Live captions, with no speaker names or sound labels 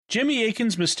Jimmy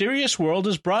Akin's Mysterious World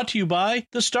is brought to you by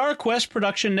the Star Quest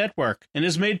Production Network and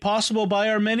is made possible by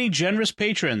our many generous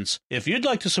patrons. If you'd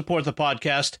like to support the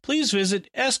podcast, please visit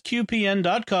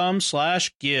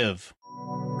sqpn.com/give.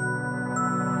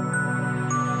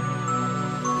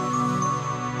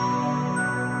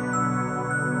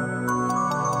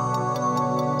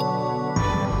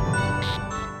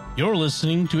 You're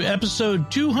listening to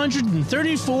episode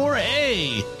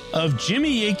 234A of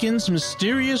Jimmy Akin's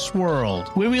Mysterious World,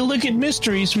 where we look at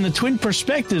mysteries from the twin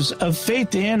perspectives of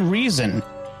faith and reason.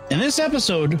 In this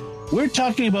episode, we're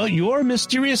talking about your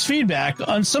mysterious feedback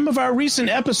on some of our recent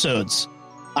episodes.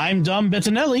 I'm Dom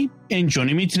Bettinelli, and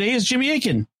joining me today is Jimmy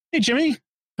Akin. Hey, Jimmy.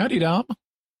 Howdy, Dom.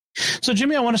 So,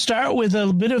 Jimmy, I want to start with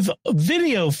a bit of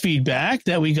video feedback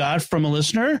that we got from a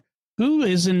listener who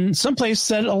is in some place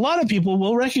that a lot of people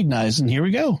will recognize, and here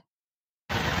we go.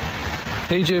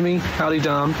 Hey Jimmy, howdy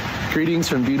Dom. Greetings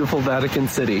from beautiful Vatican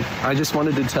City. I just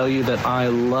wanted to tell you that I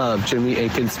love Jimmy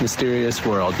Akin's Mysterious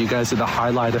World. You guys are the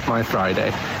highlight of my Friday.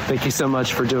 Thank you so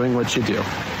much for doing what you do.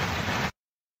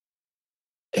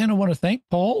 And I want to thank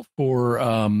Paul for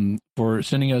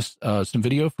sending us some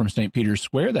video from St. Peter's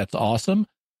Square. That's awesome.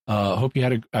 Hope you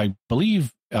had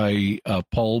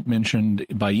Paul mentioned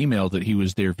by email that he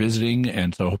was there visiting,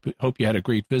 and so hope you had a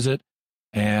great visit.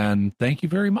 And thank you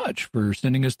very much for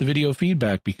sending us the video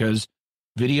feedback, because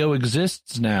video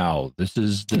exists now. This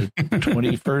is the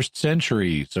 21st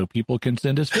century, so people can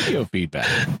send us video feedback.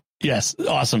 Yes,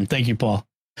 awesome. Thank you, Paul.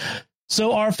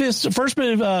 So our first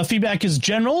bit of feedback is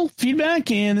general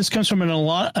feedback, and this comes from an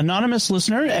anonymous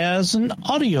listener as an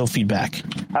audio feedback.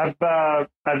 I've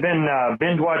been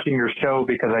binge watching your show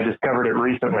because I discovered it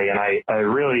recently, and I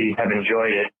really have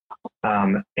enjoyed it.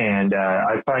 And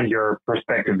I find your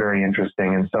perspective very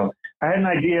interesting. And so I had an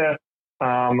idea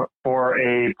for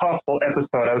a possible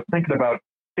episode. I was thinking about,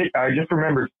 I just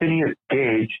remembered Phineas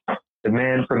Gage, the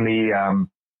man from the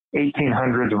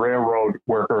 1800s railroad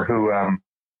worker who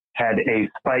had a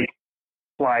spike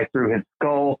fly through his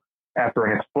skull after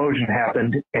an explosion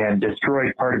happened and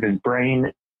destroyed part of his brain,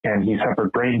 and he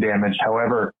suffered brain damage.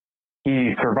 However,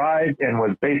 he survived and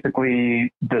was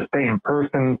basically the same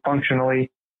person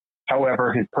functionally.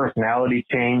 However, his personality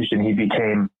changed, and he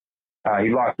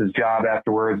lost his job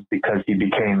afterwards because he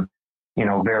became,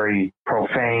 very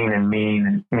profane and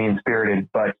mean-spirited.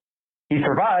 But he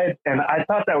survived, and I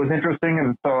thought that was interesting.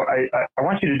 And so I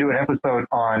want you to do an episode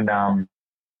on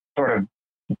sort of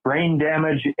brain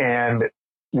damage, and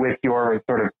with your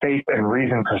sort of faith and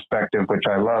reason perspective, which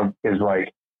I love, is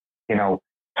like,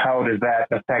 how does that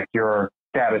affect your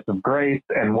status of grace,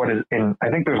 and I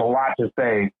think there's a lot to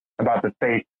say about the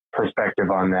faith perspective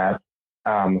on that,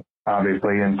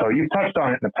 obviously. And so you've touched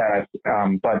on it in the past,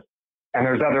 and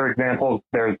there's other examples.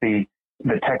 There's the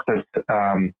Texas,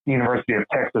 University of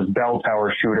Texas bell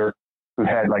tower shooter who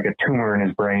had like a tumor in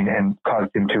his brain and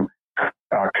caused him to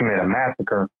commit a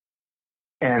massacre.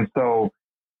 And so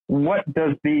what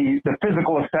does the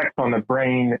physical effects on the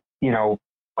brain,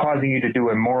 causing you to do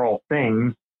immoral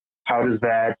things, how does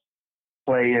that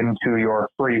play into your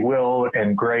free will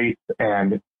and grace,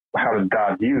 and how does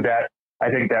God view that?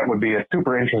 I think that would be a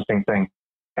super interesting thing,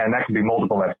 and that could be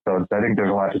multiple episodes. I think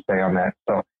there's a lot to say on that.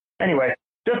 So anyway,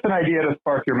 just an idea to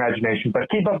spark your imagination, but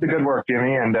keep up the good work,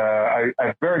 Jimmy, and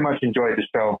I very much enjoyed the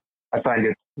show. I find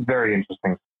it very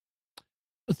interesting.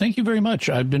 Thank you very much.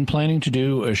 I've been planning to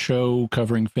do a show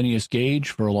covering Phineas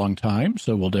Gage for a long time,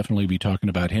 so we'll definitely be talking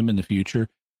about him in the future.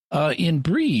 In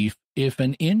brief, if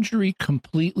an injury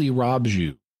completely robs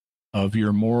you of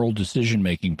your moral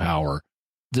decision-making power,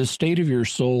 the state of your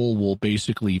soul will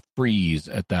basically freeze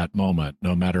at that moment,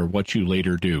 no matter what you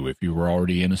later do. If you were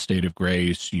already in a state of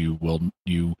grace, you will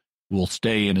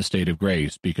stay in a state of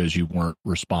grace because you weren't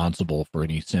responsible for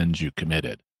any sins you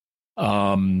committed.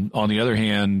 On the other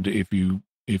hand, if you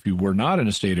were not in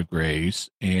a state of grace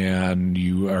and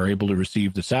you are able to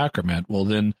receive the sacrament, well,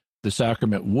 then the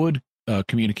sacrament would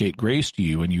communicate grace to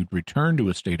you, and you'd return to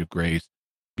a state of grace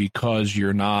because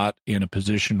you're not in a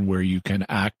position where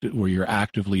you're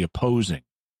actively opposing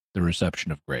the reception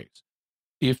of grace.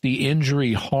 If the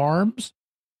injury harms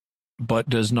but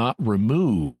does not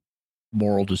remove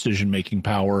moral decision-making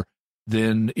power,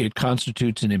 then it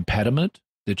constitutes an impediment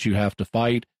that you have to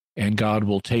fight, and God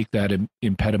will take that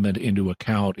impediment into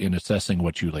account in assessing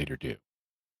what you later do.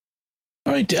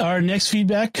 All right, our next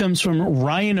feedback comes from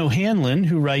Ryan O'Hanlon,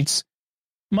 who writes,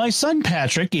 "My son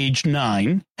Patrick, aged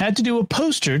 9, had to do a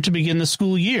poster to begin the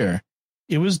school year.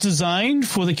 It was designed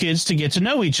for the kids to get to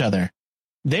know each other.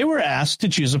 They were asked to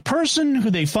choose a person who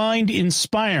they find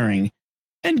inspiring,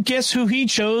 and guess who he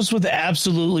chose with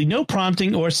absolutely no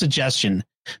prompting or suggestion?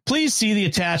 Please see the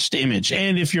attached image.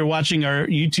 And if you're watching our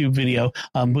YouTube video,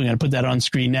 we're going to put that on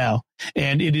screen now.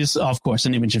 And it is, of course,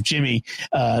 an image of Jimmy,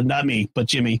 not me, but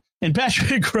Jimmy. And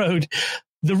Patrick wrote,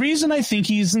 the reason I think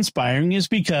he's inspiring is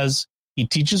because he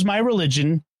teaches my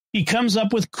religion. He comes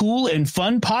up with cool and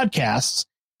fun podcasts.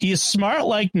 He is smart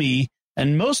like me,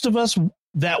 and most of us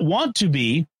that want to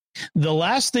be. The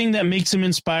last thing that makes him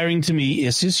inspiring to me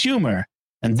is his humor,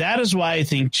 and that is why I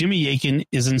think Jimmy Akin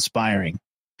is inspiring.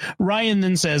 Ryan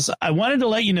then says, I wanted to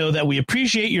let you know that we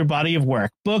appreciate your body of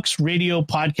work, books, radio,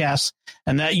 podcasts,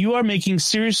 and that you are making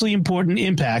seriously important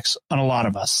impacts on a lot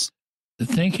of us.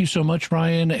 Thank you so much,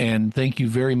 Ryan, and thank you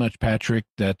very much, Patrick.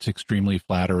 That's extremely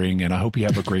flattering, and I hope you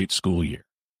have a great school year.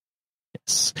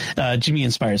 Yes. Jimmy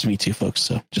inspires me too, folks,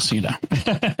 so just so you know.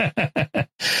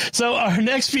 So our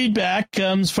next feedback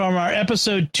comes from our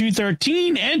episode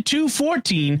 213 and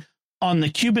 214 on the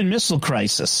Cuban Missile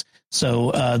Crisis.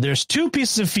 So there's two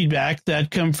pieces of feedback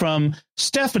that come from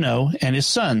Stefano and his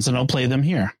sons, and I'll play them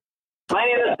here. My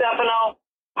name is Stefano.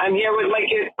 I'm here with my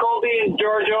kids, Colby and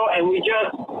Giorgio, and we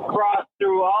just crossed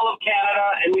through all of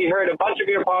Canada, and we heard a bunch of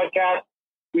your podcasts.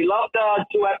 We loved the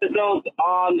 2 episodes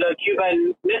on the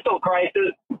Cuban Missile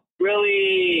Crisis.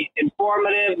 Really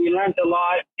informative. We learned a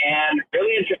lot and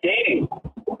really entertaining.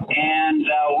 And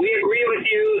we agree with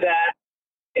you that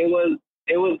it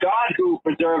was God who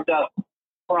preserved us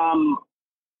from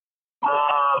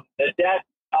the death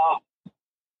of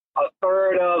a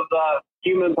third of the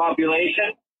human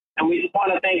population. And we just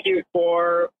want to thank you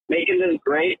for making this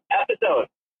great episode.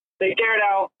 Take care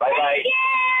now. Bye-bye.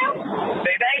 Thank you.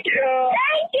 Say thank you.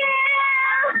 Thank you.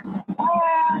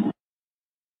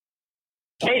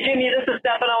 Hey, Jimmy, this is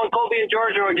Stefano and Colby and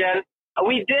Giorgio again.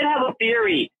 We did have a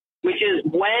theory, which is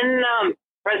when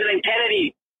President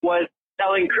Kennedy was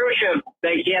telling Khrushchev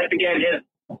that he had to get his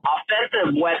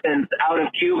offensive weapons out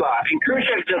of Cuba, and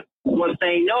Khrushchev just was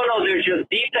saying, no, there's just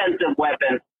defensive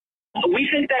weapons. We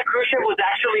think that Khrushchev was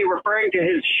actually referring to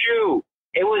his shoe.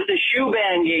 It was the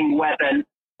shoe-banging weapon,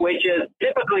 which is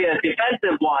typically a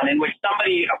defensive one, in which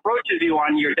somebody approaches you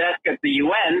on your desk at the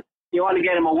UN. You want to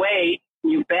get him away,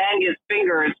 and you bang his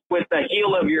fingers with the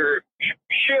heel of your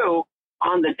shoe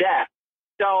on the desk.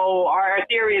 So our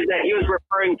theory is that he was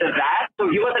referring to that. So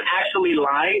he wasn't actually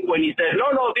lying when he said,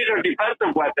 no, these are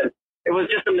defensive weapons. It was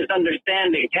just a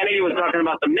misunderstanding. Kennedy was talking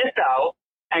about the missile,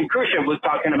 and Khrushchev was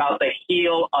talking about the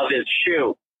heel of his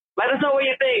shoe. Let us know what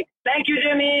you think. Thank you,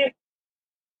 Jimmy.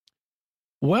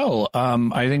 Well,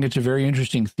 I think it's a very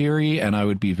interesting theory, and I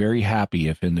would be very happy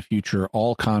if in the future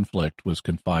all conflict was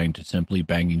confined to simply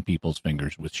banging people's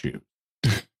fingers with shoes.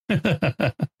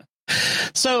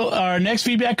 So our next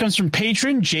feedback comes from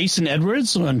patron Jason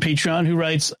Edwards on Patreon, who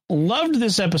writes, loved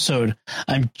this episode.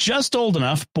 I'm just old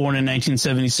enough, born in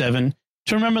 1977,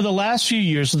 to remember the last few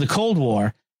years of the Cold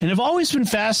War, and have always been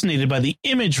fascinated by the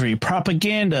imagery,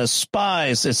 propaganda,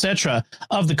 spies, etc.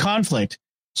 of the conflict.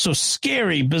 So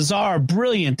scary, bizarre,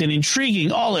 brilliant, and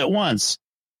intriguing all at once.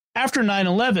 After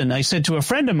 9/11, I said to a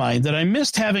friend of mine that I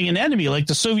missed having an enemy like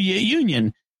the Soviet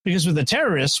Union, because with the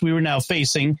terrorists we were now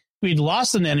facing, we'd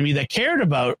lost an enemy that cared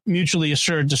about mutually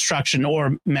assured destruction,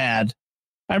 or MAD.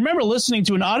 I remember listening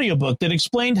to an audiobook that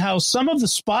explained how some of the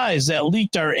spies that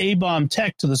leaked our A-bomb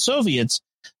tech to the Soviets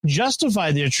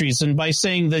justified their treason by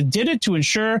saying they did it to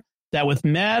ensure that with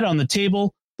MAD on the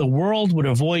table, the world would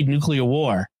avoid nuclear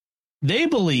war. They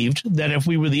believed that if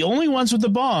we were the only ones with the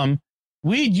bomb,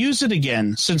 we'd use it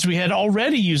again, since we had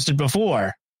already used it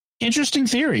before. Interesting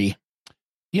theory.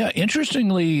 Yeah,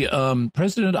 interestingly,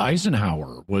 President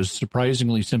Eisenhower was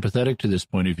surprisingly sympathetic to this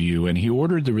point of view, and he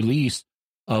ordered the release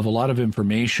of a lot of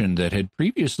information that had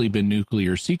previously been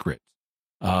nuclear secrets.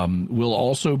 We'll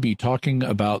also be talking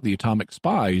about the atomic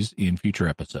spies in future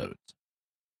episodes.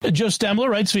 Joe Stembler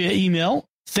writes via email,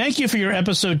 thank you for your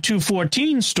episode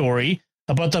 214 story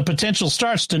about the potential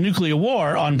starts to nuclear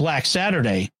war on Black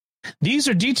Saturday. These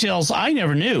are details I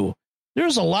never knew.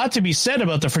 There's a lot to be said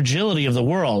about the fragility of the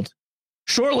world.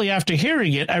 Shortly after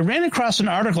hearing it, I ran across an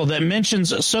article that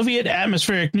mentions Soviet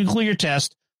atmospheric nuclear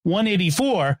test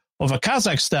 184 over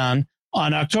Kazakhstan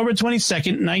on October 22,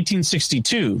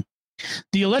 1962.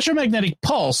 The electromagnetic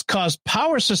pulse caused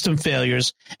power system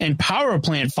failures and power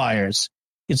plant fires.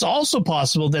 It's also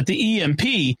possible that the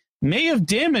EMP may have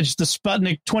damaged the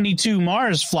Sputnik 22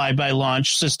 Mars flyby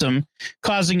launch system,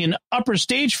 causing an upper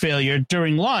stage failure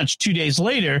during launch 2 days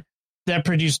later that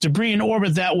produced debris in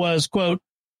orbit that was, quote,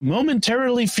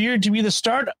 momentarily feared to be the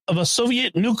start of a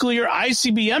Soviet nuclear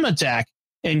ICBM attack,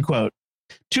 end quote.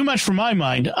 Too much for my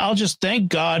mind. I'll just thank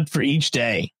God for each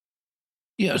day.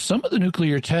 Yeah, some of the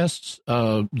nuclear tests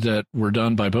that were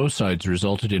done by both sides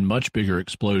resulted in much bigger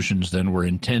explosions than were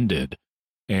intended.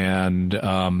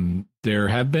 And there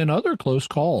have been other close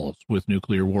calls with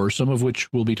nuclear war, some of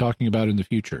which we'll be talking about in the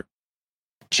future.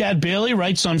 Chad Bailey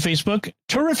writes on Facebook,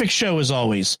 terrific show as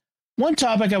always. One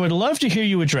topic I would love to hear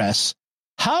you address.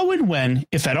 How and when,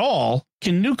 if at all,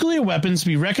 can nuclear weapons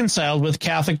be reconciled with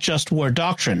Catholic just war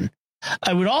doctrine?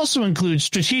 I would also include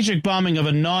strategic bombing of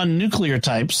a non-nuclear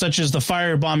type, such as the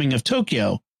firebombing of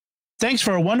Tokyo. Thanks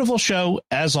for a wonderful show,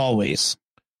 as always.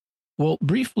 Well,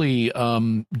 briefly,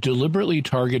 deliberately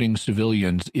targeting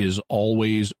civilians is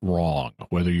always wrong,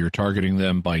 whether you're targeting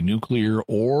them by nuclear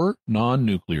or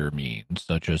non-nuclear means,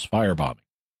 such as firebombing.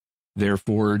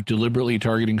 Therefore, deliberately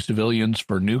targeting civilians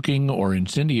for nuking or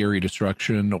incendiary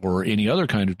destruction or any other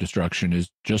kind of destruction is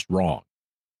just wrong.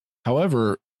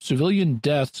 However, civilian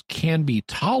deaths can be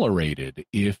tolerated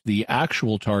if the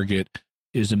actual target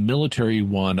is a military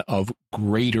one of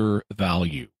greater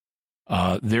value.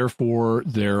 Therefore,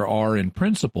 there are, in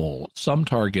principle, some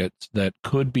targets that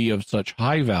could be of such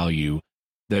high value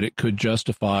that it could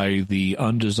justify the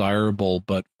undesirable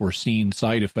but foreseen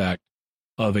side effect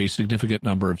of a significant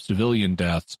number of civilian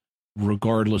deaths,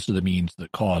 regardless of the means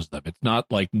that cause them. It's not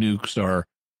like nukes are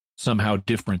somehow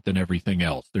different than everything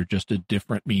else. They're just a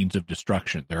different means of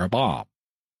destruction. They're a bomb.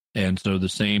 And so the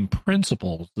same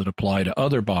principles that apply to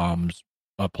other bombs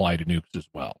apply to nukes as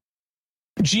well.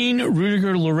 Jean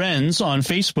Rudiger Lorenz on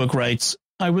Facebook writes,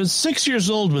 I was 6 years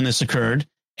old when this occurred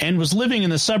and was living in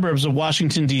the suburbs of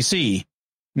Washington, D.C.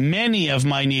 Many of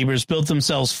my neighbors built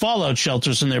themselves fallout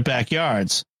shelters in their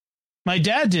backyards. My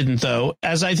dad didn't, though,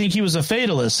 as I think he was a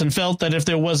fatalist and felt that if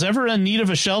there was ever a need of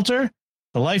a shelter,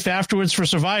 the life afterwards for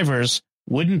survivors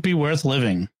wouldn't be worth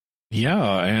living.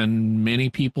 Yeah, and many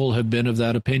people have been of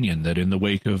that opinion, that in the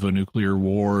wake of a nuclear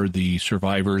war, the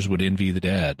survivors would envy the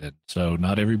dead. And so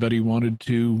not everybody wanted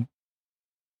to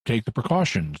take the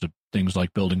precautions of things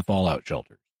like building fallout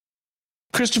shelters.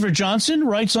 Christopher Johnson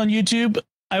writes on YouTube,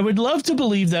 I would love to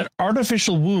believe that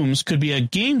artificial wombs could be a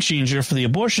game changer for the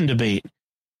abortion debate,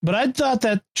 but I'd thought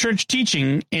that church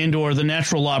teaching and or the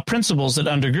natural law principles that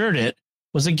undergird it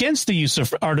was against the use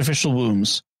of artificial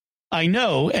wombs. I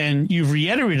know, and you've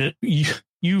reiterated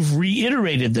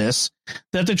this,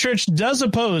 that the church does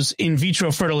oppose in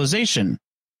vitro fertilization.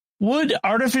 Would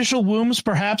artificial wombs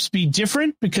perhaps be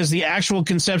different because the actual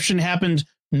conception happened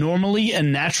normally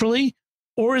and naturally?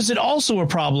 Or is it also a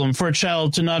problem for a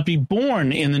child to not be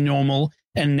born in the normal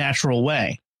and natural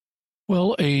way?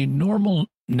 Well, a normal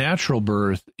natural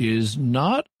birth is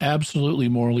not absolutely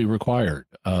morally required.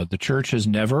 The church has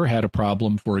never had a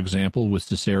problem, for example, with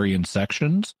cesarean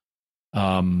sections.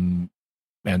 And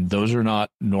those are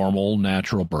not normal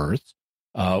natural births.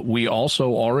 We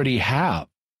also already have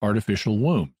artificial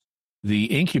wombs. The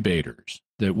incubators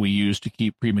that we use to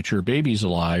keep premature babies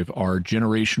alive are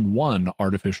generation 1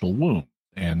 artificial wombs,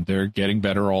 and they're getting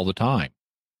better all the time.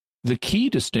 The key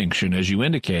distinction, as you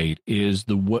indicate, is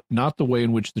not the way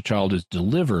in which the child is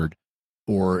delivered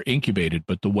or incubated,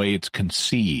 but the way it's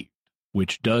conceived,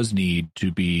 which does need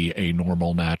to be a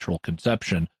normal natural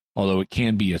conception, although it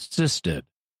can be assisted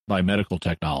by medical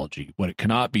technology. What it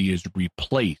cannot be is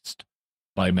replaced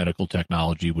by medical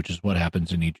technology, which is what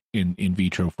happens in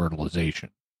vitro fertilization.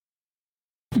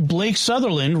 Blake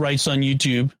Sutherland writes on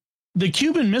YouTube, the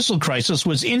Cuban Missile Crisis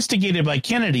was instigated by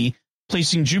Kennedy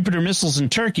placing Jupiter missiles in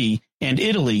Turkey and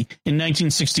Italy in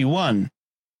 1961.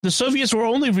 The Soviets were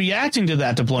only reacting to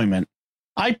that deployment.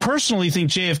 I personally think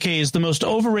JFK is the most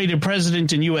overrated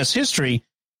president in U.S. history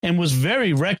and was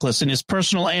very reckless in his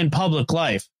personal and public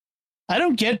life. I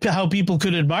don't get how people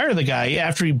could admire the guy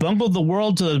after he bungled the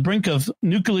world to the brink of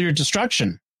nuclear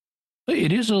destruction.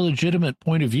 It is a legitimate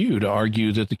point of view to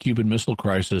argue that the Cuban Missile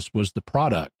Crisis was the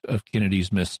product of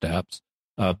Kennedy's missteps.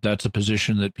 That's a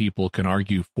position that people can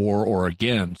argue for or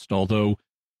against, although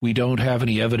we don't have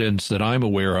any evidence that I'm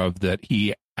aware of that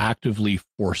he actively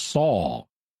foresaw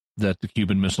that the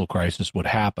Cuban Missile Crisis would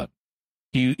happen.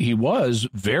 He was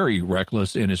very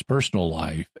reckless in his personal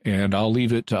life, and I'll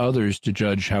leave it to others to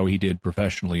judge how he did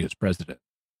professionally as president.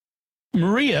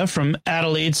 Maria from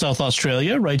Adelaide, South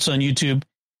Australia, writes on YouTube,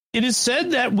 it is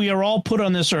said that we are all put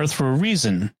on this earth for a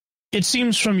reason. It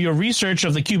seems from your research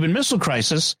of the Cuban Missile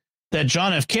Crisis that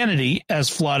John F. Kennedy, as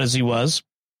flawed as he was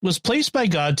placed by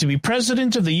God to be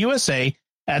president of the USA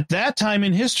at that time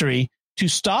in history to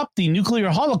stop the nuclear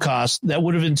holocaust that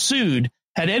would have ensued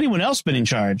had anyone else been in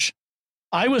charge.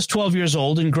 I was 12 years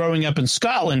old and growing up in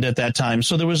Scotland at that time,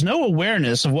 so there was no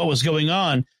awareness of what was going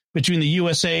on between the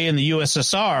USA and the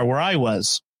USSR where I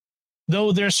was.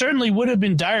 Though there certainly would have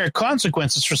been dire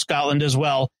consequences for Scotland as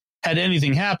well had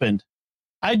anything happened.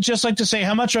 I'd just like to say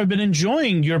how much I've been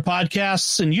enjoying your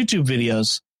podcasts and YouTube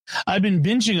videos. I've been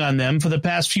binging on them for the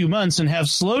past few months and have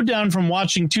slowed down from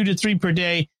watching 2 to 3 per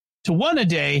day to 1 a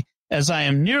day as I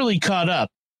am nearly caught up.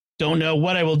 Don't know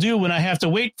what I will do when I have to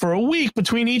wait for a week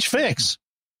between each fix.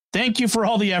 Thank you for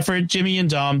all the effort, Jimmy and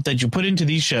Dom, that you put into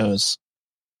these shows.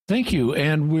 Thank you.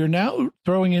 And we're now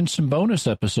throwing in some bonus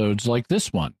episodes like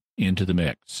this one into the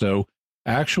mix. So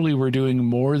actually, we're doing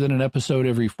more than an episode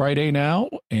every Friday now.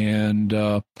 And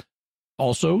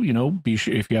also, be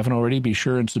sure, if you haven't already, be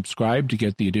sure and subscribe to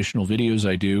get the additional videos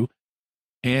I do.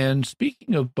 And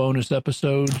speaking of bonus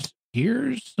episodes,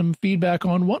 here's some feedback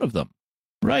on one of them.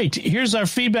 Right. Here's our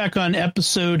feedback on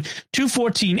episode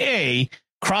 214A,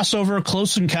 Crossover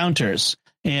Close Encounters.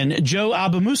 And Joe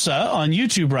Abamusa on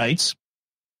YouTube writes,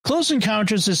 Close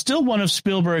Encounters is still one of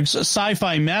Spielberg's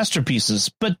sci-fi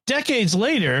masterpieces, but decades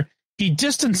later, he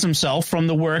distanced himself from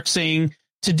the work, saying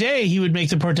today he would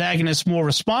make the protagonist more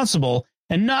responsible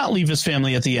and not leave his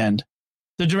family at the end.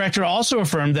 The director also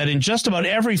affirmed that in just about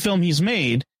every film he's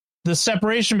made, the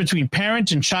separation between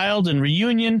parent and child and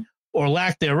reunion, or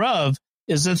lack thereof,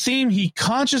 is a theme he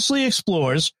consciously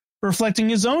explores, reflecting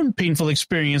his own painful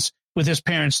experience with his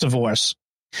parents' divorce.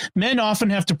 Men often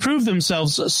have to prove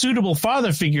themselves suitable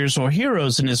father figures or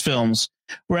heroes in his films,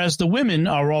 whereas the women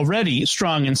are already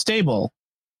strong and stable.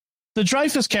 The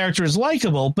Dreyfus character is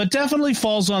likable, but definitely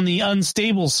falls on the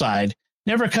unstable side,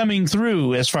 never coming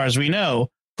through, as far as we know,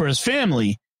 for his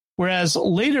family, whereas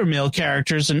later male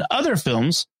characters in other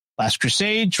films, Last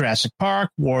Crusade, Jurassic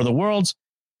Park, War of the Worlds,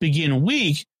 begin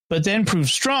weak, but then prove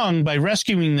strong by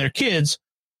rescuing their kids,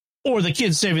 or the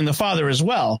kids saving the father as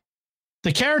well.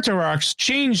 The character arcs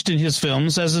changed in his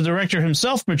films as the director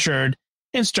himself matured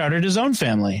and started his own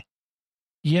family.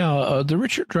 Yeah, the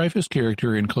Richard Dreyfuss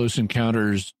character in Close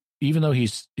Encounters, even though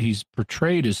he's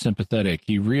portrayed as sympathetic,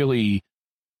 he really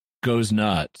goes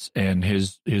nuts, and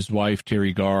his wife,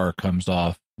 Terry Garr, comes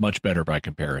off much better by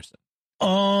comparison.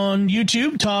 On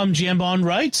YouTube, Tom Jambon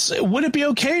writes, would it be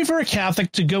okay for a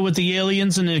Catholic to go with the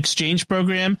aliens in an exchange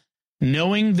program,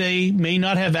 knowing they may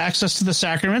not have access to the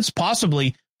sacraments,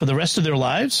 possibly for the rest of their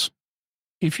lives?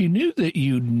 If you knew that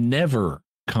you'd never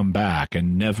come back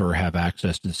and never have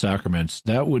access to the sacraments,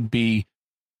 that would be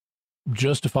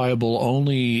justifiable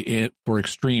only for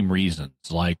extreme reasons,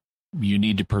 like you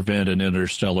need to prevent an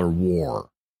interstellar war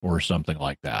or something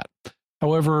like that.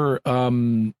 However,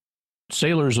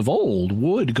 sailors of old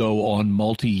would go on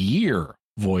multi-year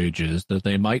voyages that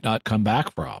they might not come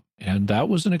back from, and that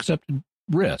was an accepted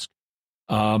risk.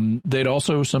 They'd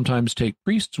also sometimes take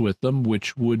priests with them,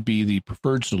 which would be the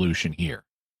preferred solution here.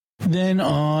 Then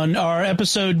on our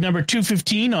episode number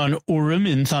 215 on Urim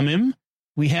and Thummim,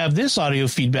 we have this audio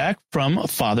feedback from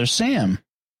Father Sam.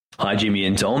 Hi, Jimmy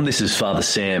and Dom. This is Father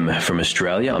Sam from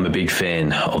Australia. I'm a big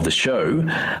fan of the show.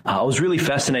 I was really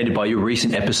fascinated by your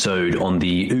recent episode on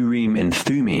the Urim and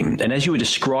Thummim. And as you were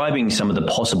describing some of the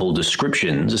possible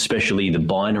descriptions, especially the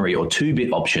binary or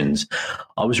 2-bit options,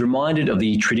 I was reminded of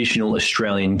the traditional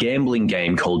Australian gambling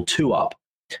game called 2-Up.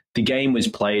 The game was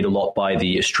played a lot by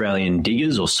the Australian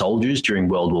diggers or soldiers during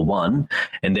World War I,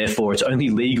 and therefore it's only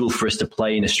legal for us to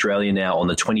play in Australia now on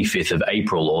the 25th of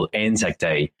April, or Anzac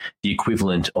Day, the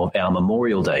equivalent of our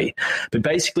Memorial Day. But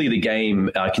basically the game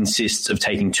consists of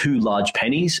taking 2 large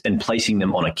pennies and placing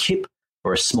them on a kip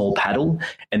or a small paddle,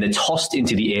 and they're tossed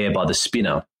into the air by the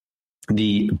spinner.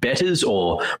 The bettors,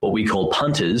 or what we call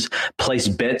punters, place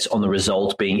bets on the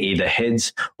result being either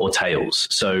heads or tails.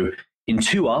 So in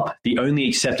 2-Up, the only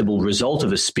acceptable result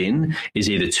of a spin is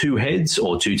either 2 heads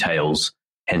or 2 tails,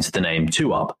 hence the name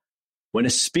 2-Up. When a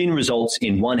spin results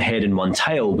in 1 head and 1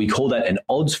 tail, we call that an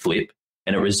odds flip,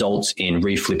 and it results in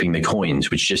reflipping the coins,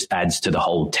 which just adds to the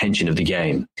whole tension of the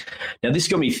game. Now, this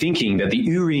got me thinking that the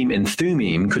Urim and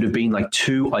Thummim could have been like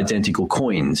 2 identical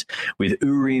coins, with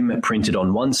Urim printed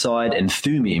on one side and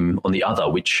Thummim on the other,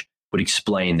 which would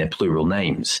explain their plural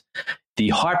names. The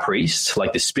high priest,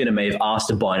 like the spinner, may have asked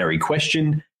a binary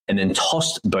question and then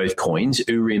tossed both coins,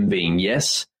 Urim being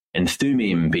yes and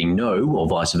Thummim being no, or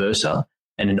vice versa.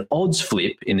 And an odds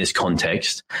flip in this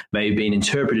context may have been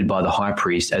interpreted by the high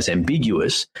priest as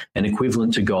ambiguous and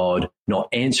equivalent to God not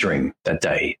answering that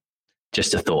day.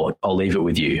 Just a thought. I'll leave it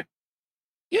with you.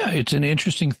 Yeah, it's an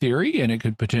interesting theory, and it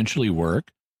could potentially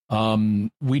work.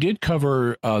 We did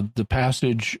cover the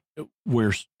passage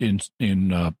where in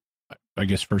I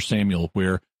guess 1 Samuel,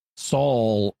 where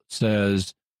Saul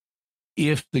says,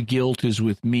 if the guilt is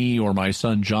with me or my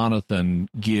son Jonathan,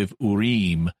 give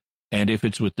Urim, and if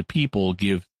it's with the people,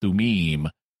 give Thummim.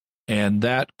 And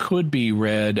that could be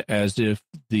read as if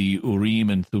the Urim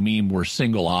and Thummim were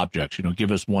single objects,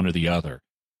 give us one or the other.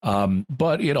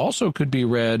 But it also could be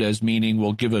read as meaning,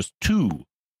 well, give us 2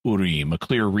 Urim, a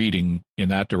clear reading in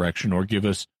that direction, or give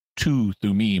us to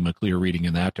Thummim, a clear reading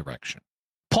in that direction.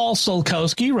 Paul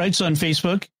Solkowski writes on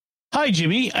Facebook, "Hi,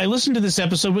 Jimmy. I listened to this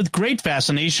episode with great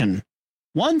fascination.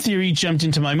 One theory jumped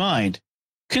into my mind.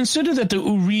 Consider that the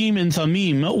Urim and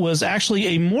Thummim was actually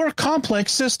a more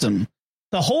complex system.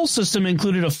 The whole system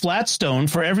included a flat stone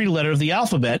for every letter of the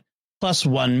alphabet, plus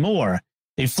one more,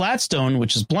 a flat stone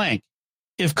which is blank.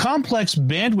 If complex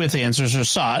bandwidth answers are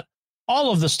sought,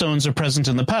 all of the stones are present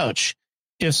in the pouch.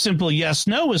 If simple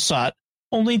yes-no is sought,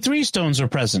 only 3 stones are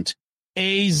present,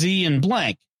 A, Z, and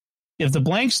blank. If the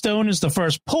blank stone is the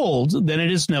first pulled, then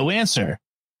it is no answer.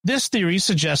 This theory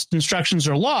suggests instructions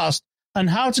are lost on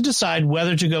how to decide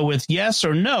whether to go with yes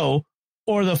or no,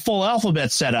 or the full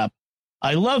alphabet setup.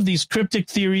 I love these cryptic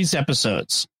theories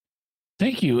episodes."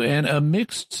 Thank you. And a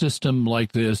mixed system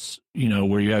like this,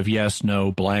 where you have yes,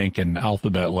 no, blank, and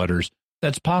alphabet letters,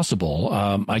 that's possible.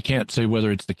 I can't say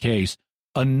whether it's the case.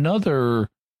 Another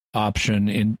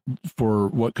option for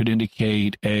what could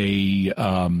indicate a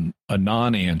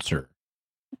non-answer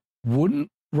wouldn't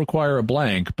require a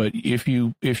blank, but if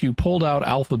you pulled out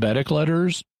alphabetic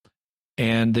letters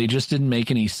and they just didn't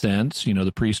make any sense,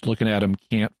 the priest looking at them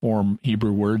can't form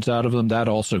Hebrew words out of them, that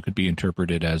also could be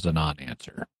interpreted as a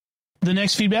non-answer. The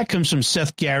next feedback comes from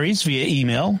Seth Garys via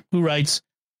email, who writes,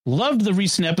 "Loved the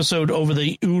recent episode over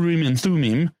the Urim and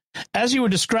Thummim. As you were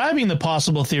describing the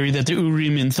possible theory that the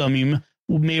Urim and Thummim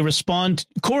may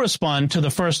correspond to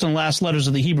the first and last letters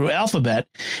of the Hebrew alphabet,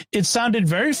 it sounded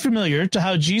very familiar to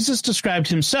how Jesus described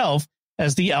himself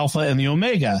as the Alpha and the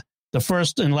Omega, the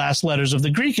first and last letters of the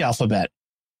Greek alphabet.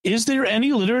 Is there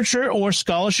any literature or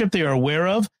scholarship they are aware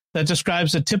of that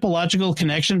describes a typological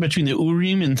connection between the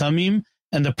Urim and Thummim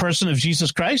and the person of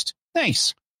Jesus Christ?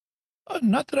 Thanks."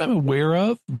 Not that I'm aware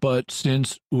of, but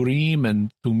since Urim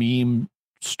and Thummim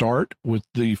start with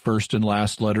the first and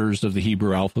last letters of the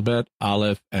Hebrew alphabet,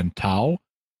 Aleph and Tau,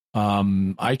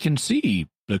 I can see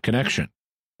the connection.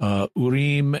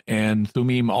 Urim and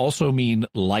Thummim also mean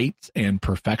lights and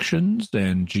perfections,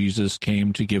 and Jesus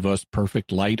came to give us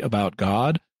perfect light about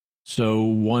God. So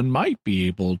one might be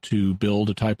able to build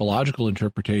a typological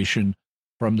interpretation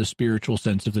from the spiritual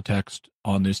sense of the text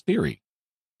on this theory.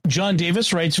 John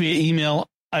Davis writes via email,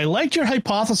 "I liked your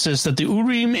hypothesis that the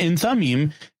Urim and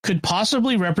Thummim could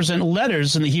possibly represent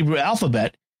letters in the Hebrew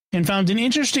alphabet and found an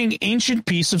interesting ancient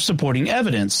piece of supporting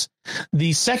evidence.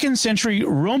 The 2nd century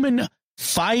Roman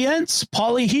Faience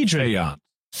polyhedron.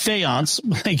 Faience,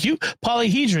 thank you.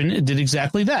 Polyhedron did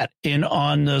exactly that. And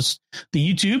on the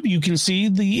YouTube, you can see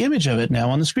the image of it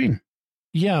now on the screen."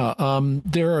 Yeah,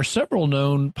 there are several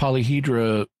known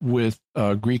polyhedra with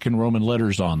Greek and Roman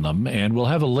letters on them, and we'll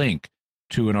have a link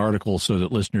to an article so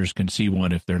that listeners can see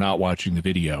one if they're not watching the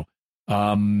video.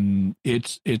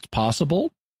 It's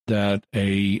possible that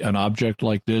an object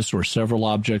like this or several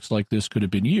objects like this could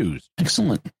have been used.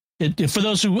 Excellent. For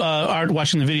those who aren't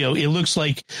watching the video, it looks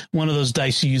like one of those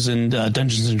dice used in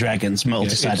Dungeons and Dragons,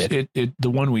 multi-sided. The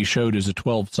one we showed is a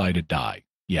 12-sided die.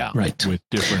 Yeah, right. With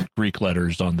different Greek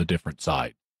letters on the different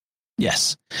sides.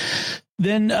 Yes.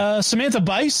 Then Samantha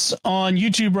Bice on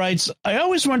YouTube writes, "I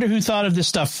always wonder who thought of this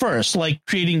stuff first, like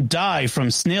creating dye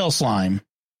from snail slime."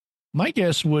 My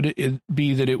guess would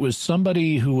be that it was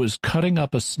somebody who was cutting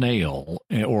up a snail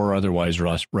or otherwise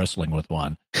wrestling with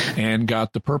one and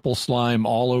got the purple slime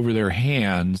all over their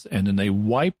hands, and then they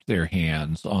wiped their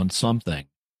hands on something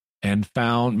and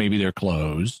found maybe their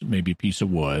clothes, maybe a piece of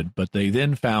wood, but they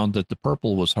then found that the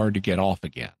purple was hard to get off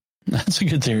again. That's a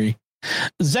good theory.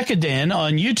 Zekadan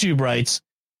on YouTube writes,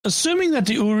 "Assuming that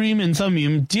the Urim and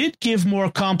Thummim did give more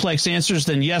complex answers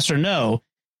than yes or no,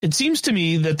 it seems to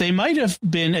me that they might have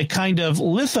been a kind of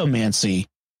lithomancy.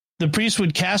 The priest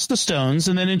would cast the stones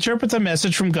and then interpret the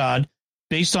message from God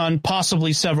based on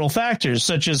possibly several factors,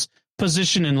 such as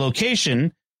position and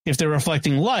location, if they're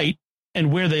reflecting light,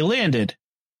 and where they landed.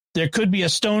 There could be a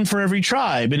stone for every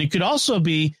tribe, and it could also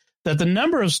be that the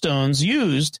number of stones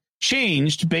used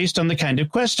changed based on the kind of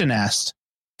question asked.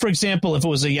 For example, if it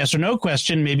was a yes or no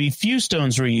question, maybe few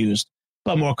stones were used,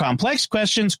 but more complex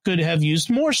questions could have used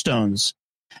more stones.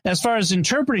 As far as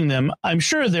interpreting them, I'm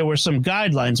sure there were some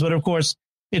guidelines, but of course,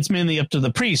 it's mainly up to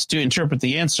the priest to interpret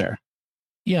the answer."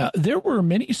 Yeah, there were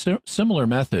many similar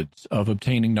methods of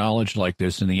obtaining knowledge like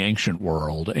this in the ancient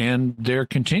world, and there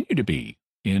continue to be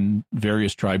in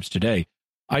various tribes today.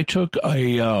 I took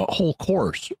a whole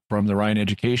course from the Ryan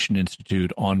Education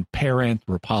Institute on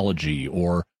paranthropology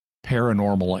or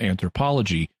paranormal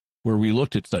anthropology, where we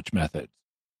looked at such methods.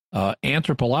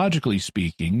 Anthropologically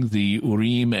speaking, the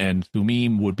Urim and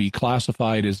Thummim would be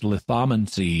classified as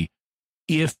lithomancy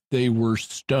if they were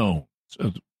stones.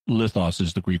 Lithos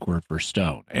is the Greek word for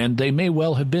stone, and they may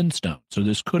well have been stones. So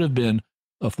this could have been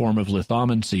a form of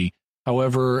lithomancy.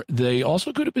 However, they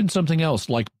also could have been something else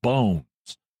like bones,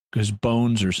 because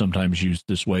bones are sometimes used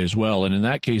this way as well. And in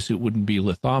that case, it wouldn't be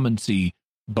lithomancy,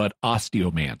 but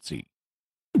osteomancy.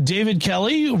 David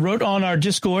Kelly wrote on our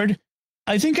Discord,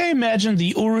 I think I imagined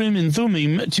the Urim and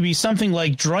Thummim to be something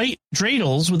like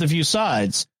dreidels with a few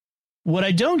sides. What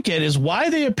I don't get is why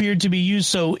they appeared to be used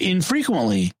so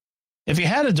infrequently. If you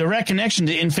had a direct connection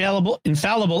to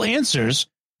infallible answers,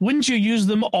 wouldn't you use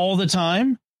them all the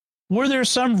time? Were there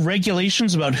some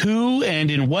regulations about who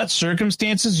and in what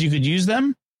circumstances you could use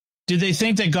them? Did they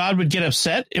think that God would get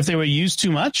upset if they were used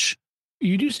too much?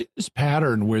 You do see this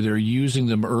pattern where they're using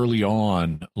them early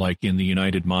on, like in the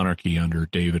United Monarchy under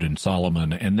David and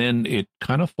Solomon, and then it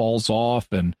kind of falls off,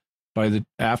 and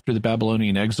after the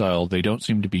Babylonian exile, they don't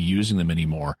seem to be using them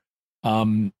anymore.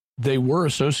 They were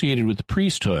associated with the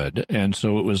priesthood, and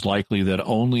so it was likely that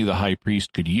only the high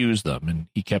priest could use them, and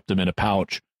he kept them in a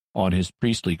pouch on his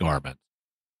priestly garments.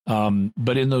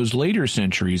 But in those later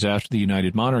centuries after the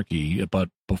United Monarchy, but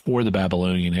before the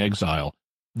Babylonian exile,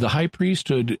 the high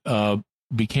priesthood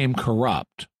became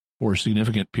corrupt for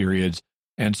significant periods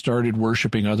and started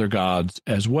worshiping other gods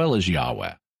as well as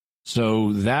Yahweh.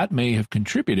 So that may have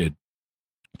contributed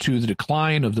to the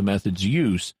decline of the method's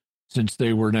use, since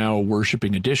they were now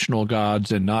worshiping additional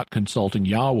gods and not consulting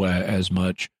Yahweh as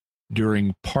much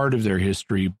during part of their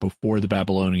history before the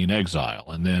Babylonian exile.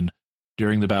 And then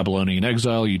during the Babylonian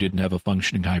exile, you didn't have a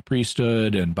functioning high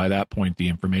priesthood, and by that point, the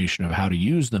information of how to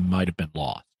use them might have been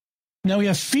lost. Now we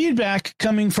have feedback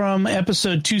coming from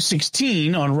episode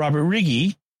 216 on Robert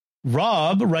Riggy.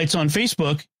 Rob writes on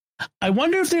Facebook, I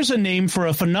wonder if there's a name for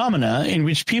a phenomena in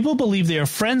which people believe they are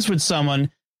friends with someone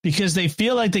because they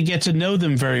feel like they get to know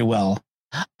them very well.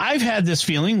 I've had this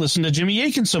feeling listening to Jimmy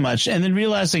Akin so much and then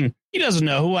realizing he doesn't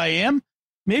know who I am.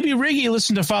 Maybe Riggy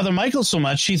listened to Father Michael so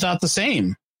much she thought the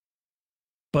same.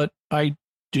 But I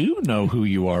do know who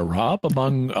you are, Rob.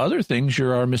 Among other things,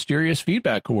 you're our mysterious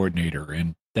feedback coordinator,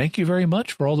 and thank you very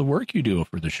much for all the work you do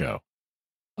for the show.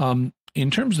 In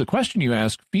terms of the question you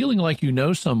ask, feeling like you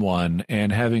know someone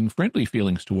and having friendly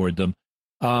feelings toward them,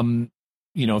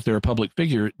 if they're a public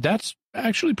figure, that's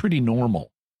actually pretty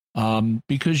normal,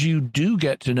 because you do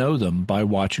get to know them by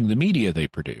watching the media they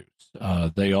produce.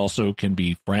 They also can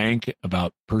be frank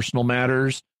about personal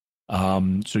matters,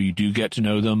 so you do get to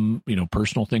know them,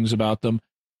 personal things about them,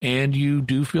 and you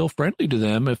do feel friendly to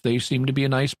them if they seem to be a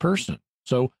nice person.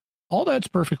 So all that's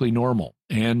perfectly normal.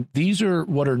 And these are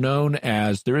what are known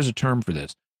as, there is a term for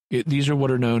this, these are what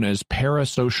are known as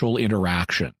parasocial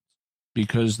interactions,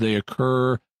 because they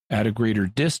occur at a greater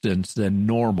distance than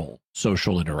normal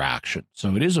social interaction.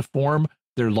 So it is a form,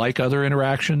 they're like other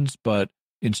interactions, but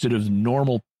instead of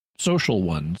normal social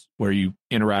ones where you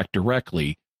interact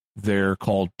directly, they're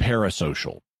called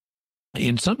parasocial.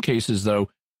 In some cases, though,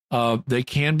 they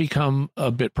can become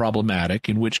a bit problematic,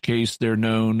 in which case they're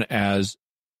known as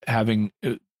having,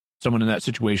 someone in that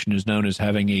situation is known as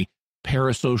having a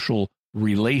parasocial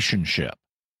relationship,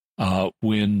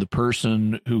 when the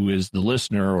person who is the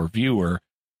listener or viewer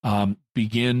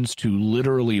begins to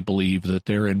literally believe that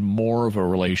they're in more of a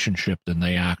relationship than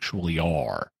they actually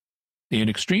are. In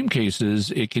extreme cases,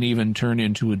 it can even turn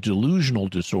into a delusional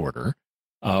disorder,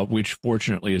 which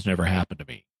fortunately has never happened to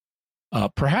me.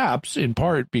 Perhaps in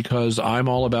part because I'm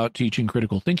all about teaching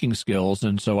critical thinking skills,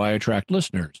 and so I attract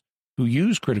listeners who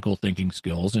use critical thinking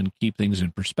skills and keep things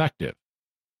in perspective.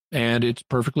 And it's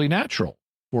perfectly natural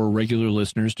for regular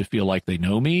listeners to feel like they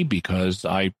know me because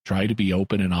I try to be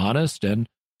open and honest, and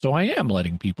so I am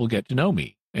letting people get to know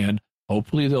me. And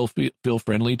hopefully they'll feel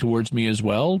friendly towards me as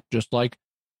well, just like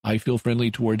I feel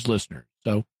friendly towards listeners.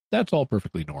 So that's all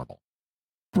perfectly normal.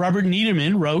 Robert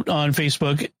Niederman wrote on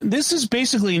Facebook, this is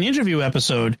basically an interview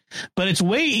episode, but it's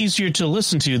way easier to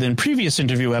listen to than previous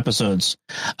interview episodes.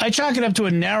 I chalk it up to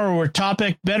a narrower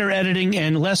topic, better editing,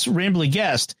 and less rambly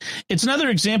guest. It's another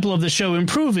example of the show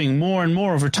improving more and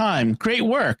more over time. Great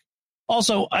work.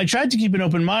 Also, I tried to keep an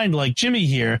open mind like Jimmy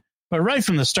here, but right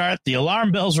from the start, the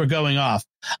alarm bells were going off.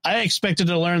 I expected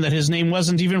to learn that his name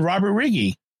wasn't even Robert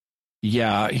Riggy.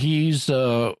 Yeah, he's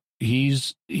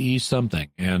something,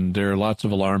 and there are lots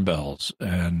of alarm bells,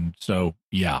 and so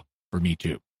yeah, for me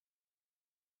too.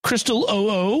 Crystal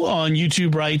OO on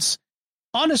YouTube writes,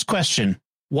 honest question,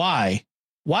 why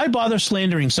bother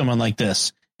slandering someone like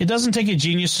this? It doesn't take a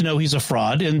genius to know he's a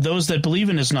fraud, and those that believe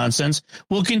in his nonsense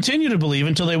will continue to believe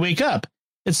until they wake up.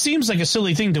 It seems like a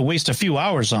silly thing to waste a few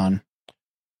hours on.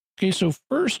 Okay, so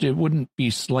first, it wouldn't be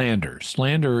slander.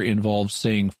 Slander involves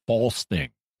saying false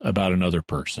things about another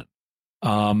person.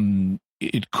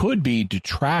 It could be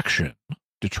detraction.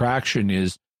 Detraction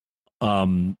is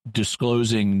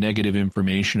disclosing negative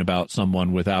information about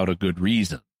someone without a good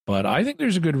reason. But I think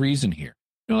there's a good reason here.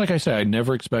 You know, like I said, I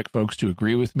never expect folks to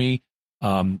agree with me.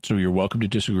 So you're welcome to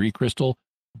disagree, Crystal.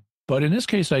 But in this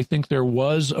case, I think there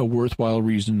was a worthwhile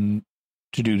reason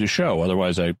to do the show.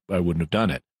 Otherwise, I wouldn't have done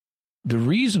it. The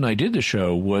reason I did the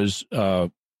show was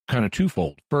kind of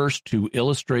twofold. First, to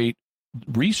illustrate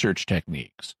research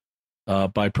techniques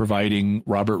by providing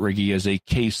Robert Riggi as a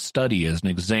case study, as an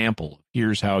example.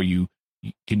 Here's how you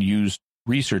can use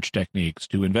research techniques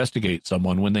to investigate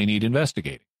someone when they need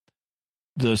investigating.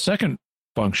 The second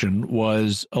function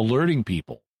was alerting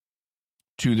people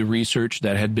to the research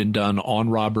that had been done on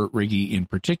Robert Riggi in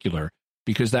particular,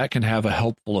 because that can have a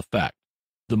helpful effect.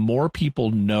 The more people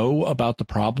know about the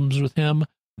problems with him,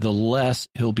 the less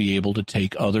he'll be able to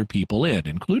take other people in,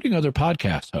 including other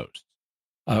podcast hosts.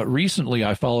 Recently,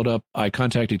 I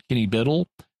contacted Kenny Biddle,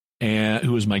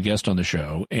 who was my guest on the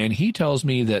show, and he tells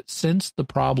me that since the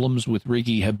problems with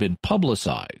Riggi have been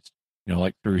publicized, you know,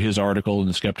 like through his article in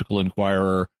the Skeptical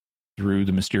Inquirer, through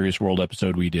the Mysterious World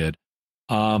episode we did,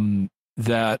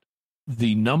 that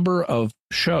the number of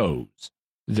shows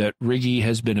that Riggi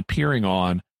has been appearing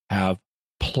on have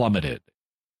plummeted.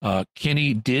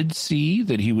 Kenny did see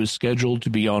that he was scheduled to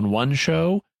be on one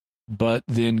show, but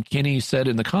then Kenny said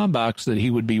in the Combox that he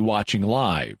would be watching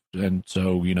live. And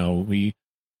so, you know, we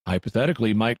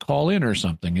hypothetically might call in or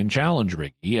something and challenge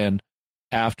Riggi. And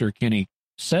after Kenny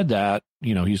said that,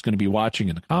 you know, he's going to be watching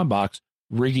in the Combox,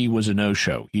 Riggi was a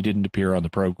no-show. He didn't appear on the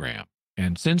program.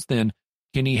 And since then,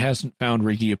 Kenny hasn't found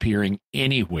Riggi appearing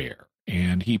anywhere.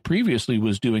 And he previously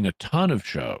was doing a ton of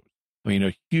shows. I mean,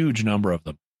 a huge number of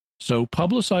them. So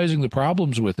publicizing the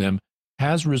problems with him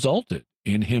has resulted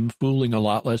in him fooling a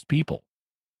lot less people.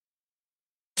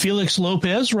 Felix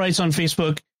Lopez writes on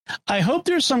Facebook, I hope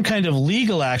there's some kind of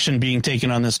legal action being taken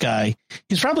on this guy.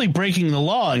 He's probably breaking the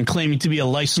law and claiming to be a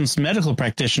licensed medical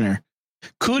practitioner.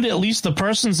 Could at least the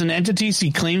persons and entities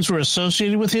he claims were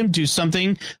associated with him do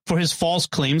something for his false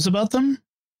claims about them?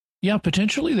 Yeah,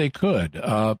 potentially they could.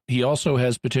 He also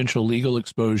has potential legal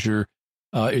exposure,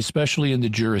 especially in the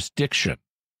jurisdiction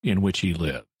in which he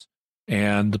lives.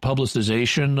 And the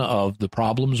publicization of the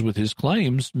problems with his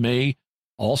claims may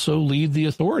also lead the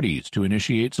authorities to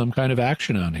initiate some kind of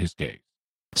action on his case.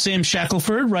 Sam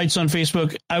Shackelford writes on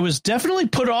Facebook, I was definitely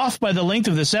put off by the length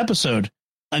of this episode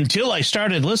until I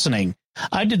started listening.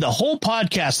 I did the whole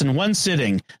podcast in one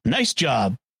sitting. Nice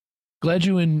job. Glad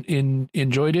you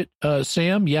enjoyed it,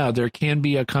 Sam. Yeah, there can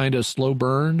be a kind of slow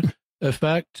burn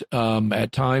effect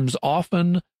at times.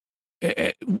 Often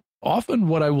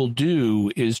what I will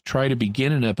do is try to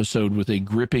begin an episode with a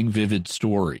gripping, vivid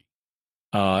story.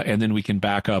 And then we can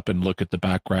back up and look at the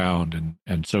background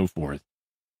and so forth.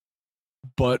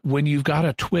 But when you've got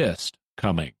a twist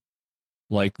coming,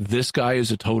 like this guy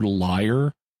is a total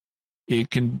liar,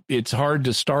 it's hard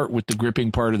to start with the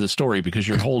gripping part of the story because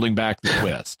you're holding back the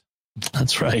twist.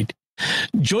 That's right.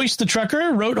 Joyce the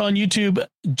Trucker wrote on YouTube,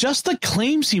 just the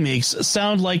claims he makes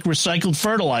sound like recycled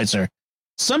fertilizer.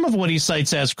 Some of what he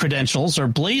cites as credentials are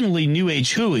blatantly New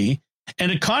Age hooey,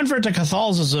 and as a convert to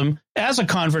Catholicism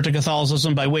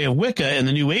by way of Wicca and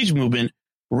the New Age movement,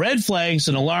 red flags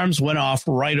and alarms went off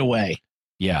right away.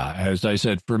 Yeah, as I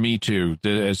said, for me too,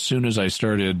 as soon as I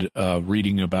started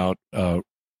reading about,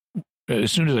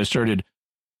 as soon as I started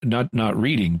not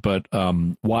reading, but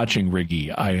watching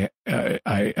Riggi, I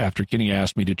after Kenny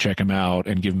asked me to check him out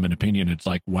and give him an opinion, it's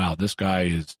like, wow, this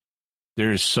guy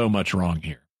there is so much wrong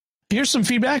here. Here's some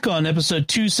feedback on episode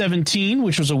 217,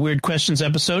 which was a Weird Questions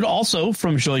episode, also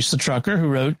from Joyce the Trucker, who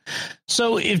wrote,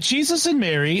 so if Jesus and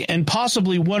Mary and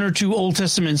possibly one or two Old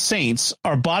Testament saints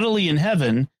are bodily in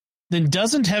heaven, then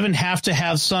doesn't heaven have to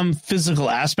have some physical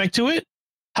aspect to it?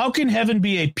 How can heaven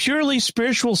be a purely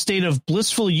spiritual state of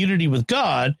blissful unity with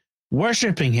God,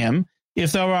 worshiping him,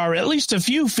 if there are at least a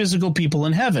few physical people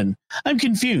in heaven? I'm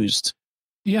confused.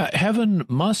 Yeah, heaven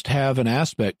must have an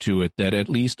aspect to it that at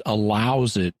least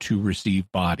allows it to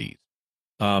receive bodies.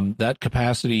 That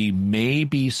capacity may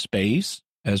be space,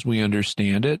 as we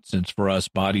understand it, since for us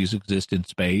bodies exist in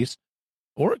space,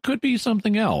 or it could be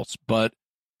something else, but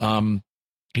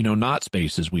not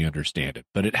space as we understand it.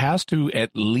 But it has to at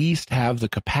least have the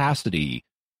capacity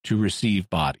to receive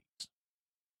bodies.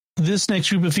 This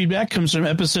next group of feedback comes from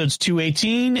episodes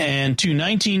 218 and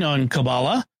 219 on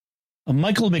Kabbalah.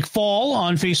 Michael McFall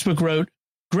on Facebook wrote,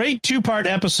 great two-part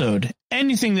episode.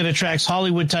 Anything that attracts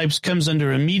Hollywood types comes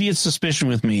under immediate suspicion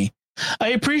with me. I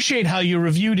appreciate how you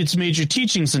reviewed its major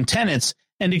teachings and tenets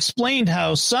and explained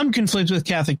how some conflict with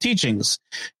Catholic teachings.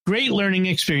 Great learning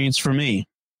experience for me.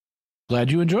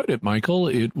 Glad you enjoyed it, Michael.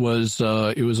 It was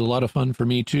a lot of fun for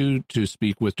me, too, to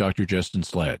speak with Dr. Justin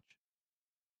Sledge.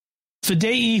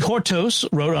 Fidei Hortos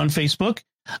wrote on Facebook,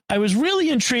 I was really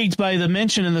intrigued by the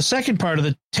mention in the second part of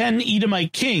the 10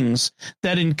 Edomite kings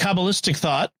that in Kabbalistic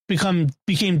thought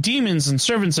became demons and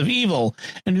servants of evil,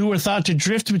 and who were thought to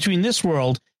drift between this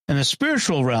world and the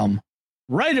spiritual realm.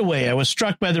 Right away, I was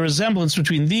struck by the resemblance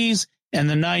between these and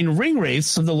the 9 ring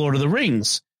wraiths of the Lord of the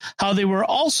Rings, how they were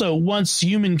also once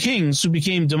human kings who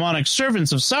became demonic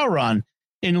servants of Sauron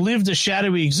and lived a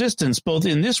shadowy existence both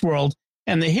in this world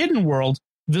and the hidden world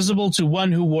visible to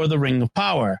one who wore the Ring of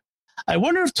Power. I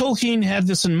wonder if Tolkien had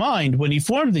this in mind when he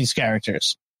formed these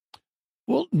characters.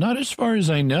 Well, not as far as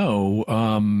I know.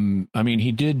 I mean,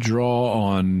 he did draw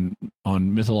on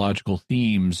mythological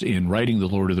themes in writing The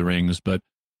Lord of the Rings, but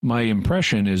my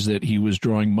impression is that he was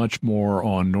drawing much more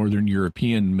on Northern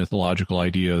European mythological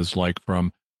ideas, like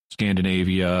from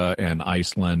Scandinavia and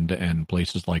Iceland and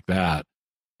places like that.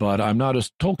 But I'm not a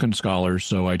Tolkien scholar,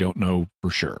 so I don't know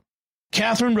for sure.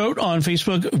 Catherine wrote on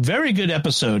Facebook, very good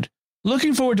episode.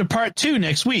 Looking forward to part 2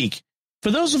 next week.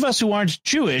 For those of us who aren't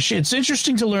Jewish, it's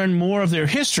interesting to learn more of their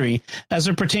history as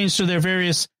it pertains to their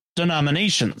various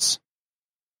denominations.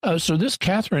 So this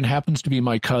Catherine happens to be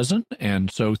my cousin,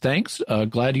 and so thanks.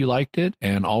 Glad you liked it,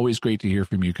 and always great to hear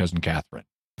from you, Cousin Catherine.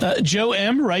 Joe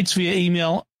M. writes via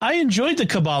email, I enjoyed the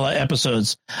Kabbalah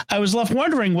episodes. I was left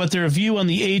wondering what their view on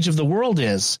the age of the world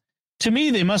is. To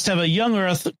me, they must have a young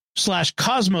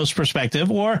Earth/cosmos perspective,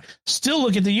 or still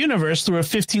look at the universe through a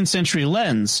 15th century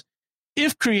lens.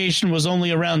 If creation was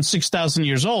only around 6,000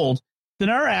 years old, then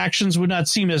our actions would not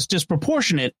seem as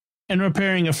disproportionate in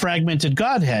repairing a fragmented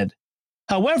Godhead.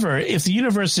 However, if the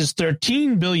universe is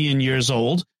 13 billion years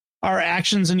old, our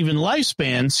actions and even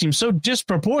lifespan seem so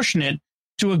disproportionate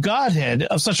to a Godhead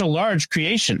of such a large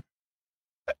creation.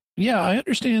 Yeah, I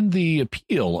understand the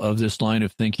appeal of this line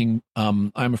of thinking.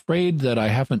 I'm afraid that I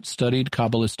haven't studied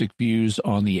Kabbalistic views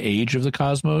on the age of the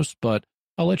cosmos, but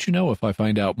I'll let you know if I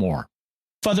find out more.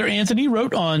 Father Anthony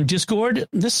wrote on Discord,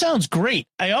 this sounds great.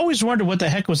 I always wondered what the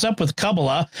heck was up with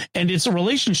Kabbalah and its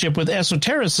relationship with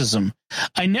esotericism.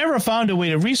 I never found a way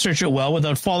to research it well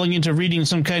without falling into reading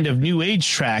some kind of New Age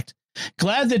tract.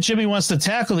 Glad that Jimmy wants to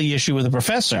tackle the issue with a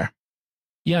professor.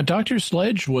 Yeah, Dr.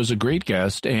 Sledge was a great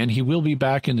guest, and he will be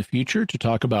back in the future to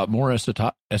talk about more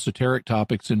esoteric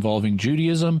topics involving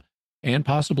Judaism and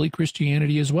possibly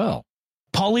Christianity as well.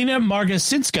 Paulina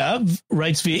Margasinska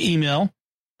writes via email,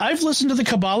 I've listened to the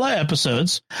Kabbalah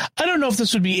episodes. I don't know if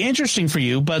this would be interesting for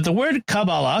you, but the word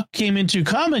Kabbalah came into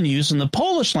common use in the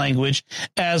Polish language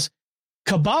as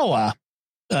Kabała,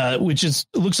 which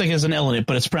looks like it has an L in it,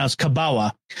 but it's pronounced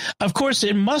Kabała. Of course,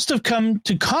 it must have come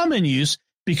to common use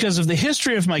because of the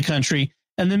history of my country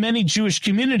and the many Jewish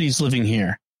communities living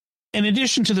here. In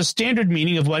addition to the standard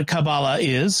meaning of what Kabbalah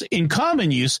is, in common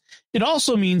use, it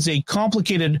also means a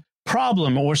complicated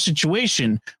problem or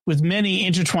situation with many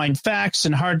intertwined facts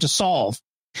and hard to solve.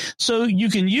 So you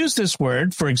can use this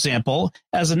word, for example,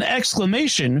 as an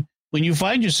exclamation when you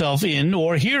find yourself in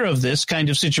or hear of this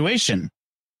kind of situation.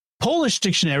 Polish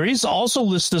dictionaries also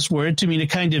list this word to mean a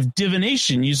kind of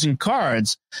divination using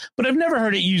cards, but I've never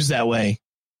heard it used that way.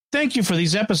 Thank you for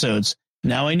these episodes.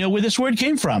 Now I know where this word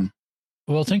came from.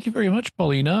 Well, thank you very much,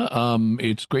 Paulina.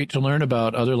 It's great to learn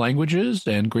about other languages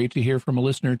and great to hear from a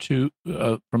listener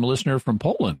from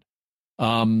Poland.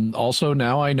 Also,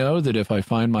 now I know that if I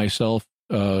find myself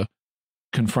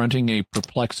confronting a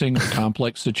perplexing or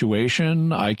complex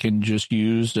situation, I can just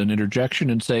use an interjection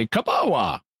and say,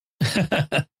 Kabbalah.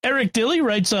 Eric Dilly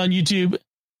writes on YouTube,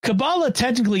 Kabbalah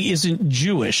technically isn't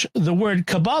Jewish. The word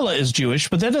Kabbalah is Jewish,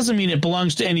 but that doesn't mean it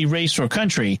belongs to any race or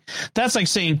country. That's like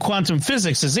saying quantum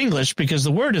physics is English because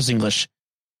the word is English.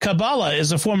 Kabbalah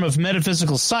is a form of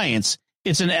metaphysical science.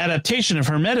 It's an adaptation of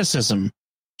Hermeticism.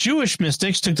 Jewish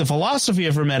mystics took the philosophy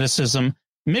of Hermeticism,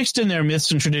 mixed in their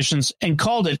myths and traditions, and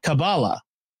called it Kabbalah.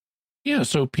 Yeah,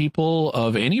 so people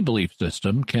of any belief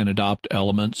system can adopt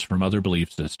elements from other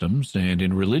belief systems, and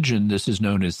in religion, this is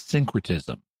known as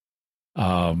syncretism.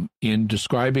 In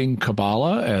describing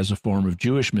Kabbalah as a form of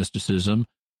Jewish mysticism,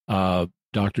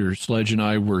 Dr. Sledge and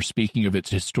I were speaking of its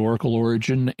historical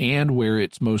origin and where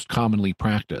it's most commonly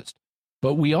practiced.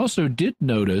 But we also did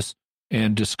notice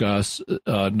and discuss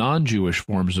non-Jewish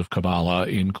forms of Kabbalah,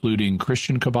 including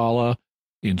Christian Kabbalah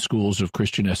in schools of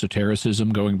Christian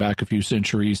esotericism going back a few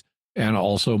centuries, and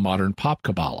also modern pop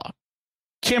Kabbalah.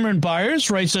 Cameron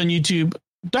Byers writes on YouTube,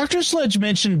 Dr. Sledge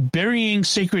mentioned burying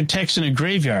sacred texts in a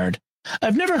graveyard.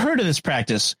 I've never heard of this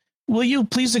practice. Will you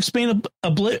please explain a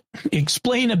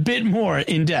bit more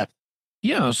in depth?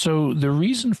 Yeah, so the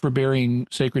reason for burying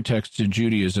sacred texts in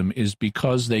Judaism is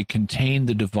because they contain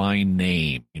the divine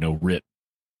name, written.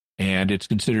 And it's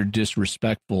considered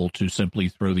disrespectful to simply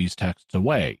throw these texts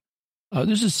away.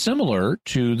 This is similar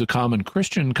to the common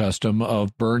Christian custom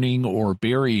of burning or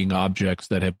burying objects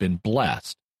that have been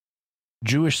blessed.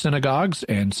 Jewish synagogues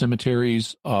and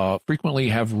cemeteries frequently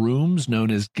have rooms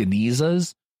known as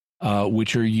genizas,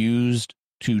 which are used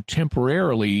to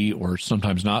temporarily, or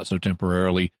sometimes not so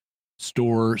temporarily,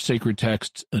 store sacred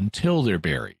texts until they're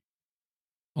buried.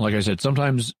 Like I said,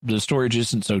 sometimes the storage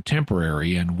isn't so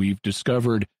temporary, and we've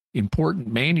discovered important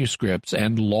manuscripts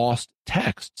and lost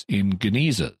texts in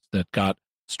genizas that got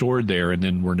stored there and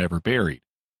then were never buried.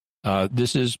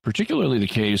 This is particularly the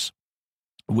case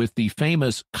with the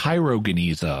famous Cairo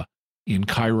Geniza in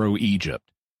Cairo, Egypt.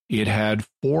 It had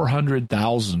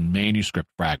 400,000 manuscript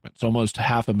fragments, almost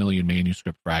 500,000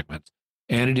 manuscript fragments,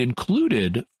 and it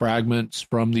included fragments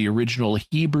from the original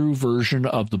Hebrew version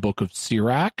of the book of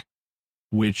Sirach,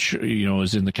 which,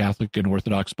 is in the Catholic and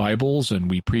Orthodox Bibles, and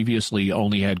we previously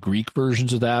only had Greek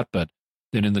versions of that, but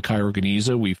then in the Cairo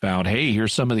Geniza, we found, hey,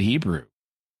 here's some of the Hebrew.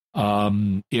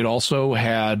 It also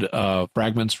had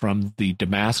fragments from the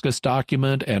Damascus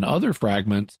document and other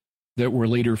fragments that were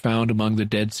later found among the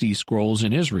Dead Sea Scrolls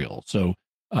in Israel. So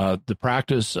the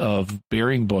practice of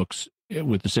burying books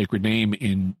with the sacred name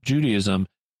in Judaism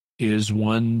is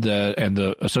one that, and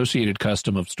the associated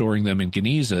custom of storing them in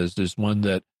genizas is one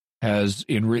that has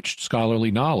enriched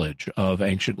scholarly knowledge of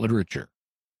ancient literature.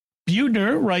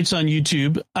 Butner writes on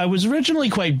YouTube, I was originally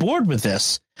quite bored with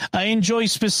this. I enjoy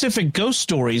specific ghost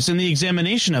stories and the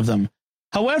examination of them.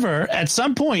 However, at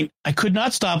some point, I could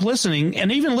not stop listening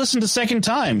and even listened a second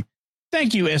time.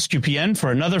 Thank you, SQPN,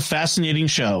 for another fascinating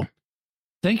show.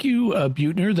 Thank you,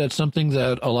 Butner. That's something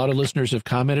that a lot of listeners have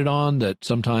commented on, that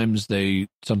sometimes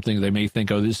something they may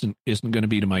think, oh, this isn't going to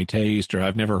be to my taste, or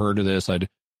I've never heard of this.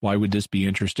 Why would this be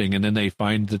interesting? And then they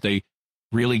find that they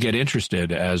really get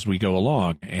interested as we go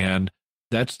along. And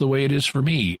that's the way it is for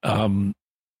me.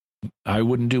 I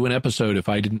wouldn't do an episode if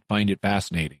I didn't find it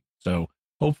fascinating. So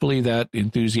hopefully that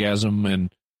enthusiasm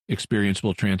and experience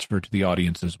will transfer to the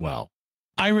audience as well.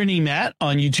 Irony Matt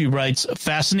on YouTube writes,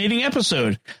 fascinating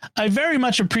episode. I very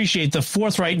much appreciate the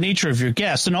forthright nature of your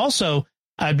guest. And also,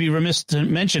 I'd be remiss to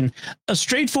mention, a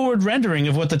straightforward rendering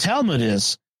of what the Talmud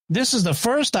is. This is the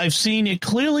first I've seen it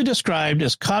clearly described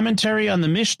as commentary on the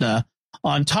Mishnah,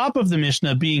 on top of the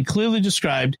Mishnah being clearly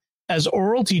described as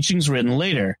oral teachings written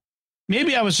later.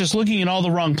 Maybe I was just looking in all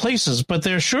the wrong places, but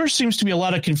there sure seems to be a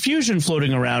lot of confusion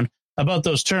floating around about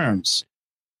those terms.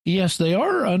 Yes, they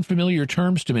are unfamiliar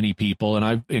terms to many people, and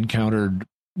I've encountered,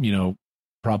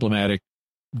 problematic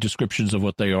descriptions of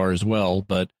what they are as well.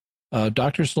 But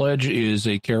Dr. Sledge is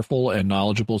a careful and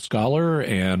knowledgeable scholar,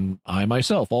 and I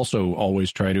myself also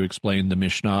always try to explain the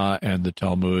Mishnah and the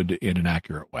Talmud in an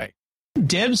accurate way.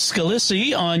 Deb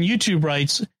Scalisi on YouTube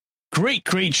writes,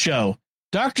 great show.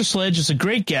 Dr. Sledge is a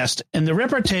great guest, and the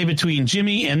repartee between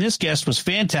Jimmy and this guest was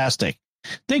fantastic.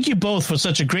 Thank you both for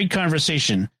such a great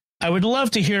conversation. I would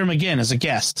love to hear him again as a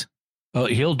guest.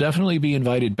 He'll definitely be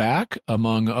invited back.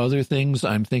 Among other things,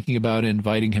 I'm thinking about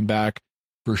inviting him back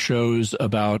for shows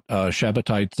about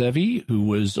Shabbatai Tzvi, who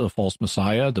was a false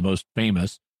messiah, the most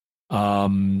famous,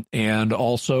 and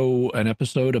also an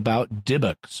episode about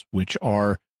Dybbuk, which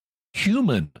are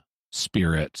human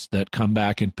spirits that come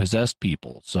back and possess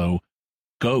people. So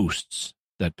ghosts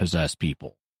that possess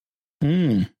people.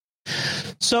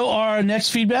 So our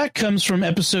next feedback comes from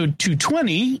episode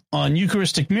 220 on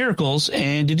Eucharistic miracles,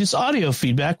 and it is audio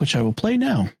feedback, which I will play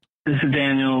now. This is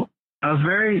Daniel. I was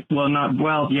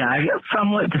I got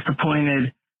somewhat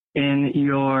disappointed in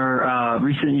your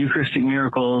recent Eucharistic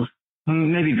miracles,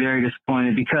 maybe very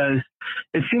disappointed, because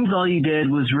it seems all you did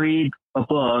was read a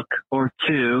book or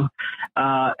two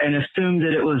and assume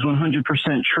that it was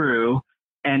 100% true,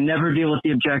 and never deal with the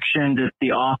objection that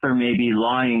the author may be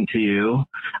lying to you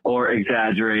or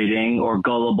exaggerating or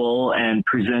gullible and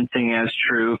presenting as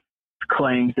true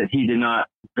claims that he did not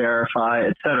verify,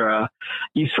 etc.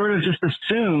 You sort of just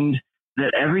assumed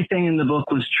that everything in the book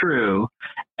was true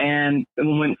and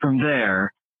went from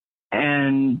there.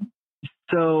 And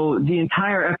so the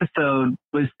entire episode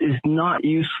is not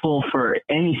useful for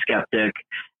any skeptic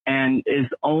and is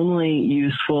only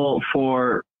useful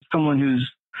for someone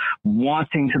who's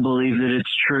wanting to believe that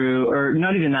it's true, or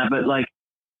not even that, but like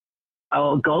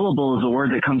gullible is a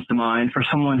word that comes to mind for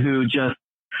someone who just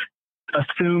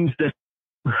assumes that,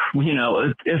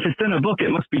 if it's in a book, it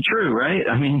must be true, right?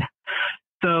 I mean,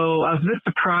 so I was a bit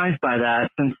surprised by that,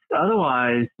 since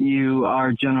otherwise you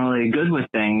are generally good with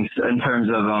things in terms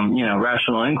of,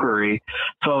 rational inquiry.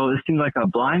 So it seemed like a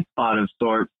blind spot of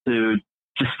sorts to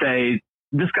just say,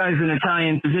 this guy's an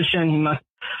Italian physician.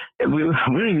 We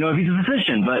don't even know if he's a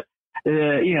physician, but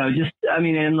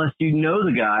unless you know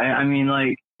the guy, I mean,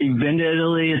 like, you've been to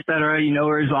Italy, et cetera, you know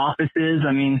where his office is.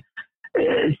 I mean,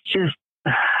 it's just,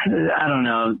 I don't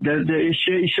know. You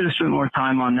should have spent more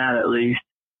time on that at least.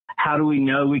 How do we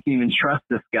know we can even trust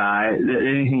this guy, that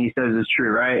anything he says is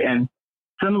true, right? And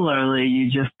similarly,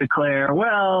 you just declare,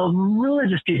 well,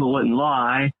 religious people wouldn't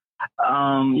lie.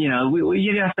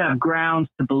 You'd have to have grounds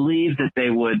to believe that they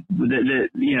would, to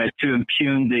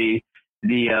impugn the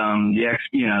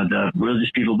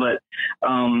religious people. But,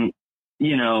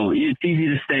 it's easy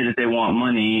to say that they want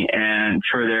money and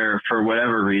for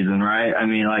whatever reason, right? I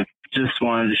mean, like, just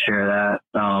wanted to share that.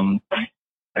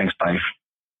 Thanks, bye.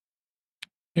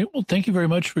 Okay, well, thank you very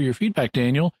much for your feedback,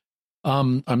 Daniel.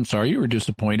 I'm sorry you were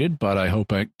disappointed, but I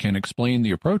hope I can explain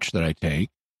the approach that I take.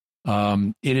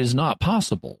 It is not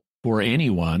possible for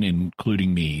anyone,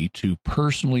 including me, to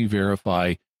personally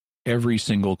verify every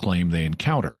single claim they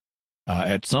encounter.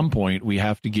 At some point, we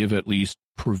have to give at least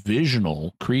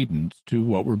provisional credence to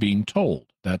what we're being told.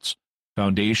 That's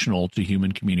foundational to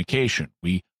human communication.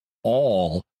 We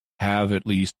all have at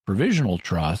least provisional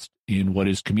trust in what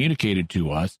is communicated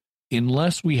to us,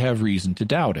 unless we have reason to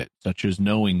doubt it, such as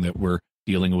knowing that we're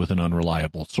dealing with an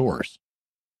unreliable source.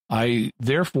 I,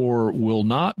 therefore, will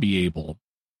not be able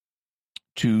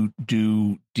to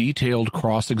do detailed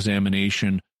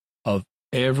cross-examination of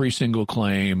every single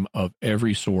claim of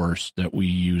every source that we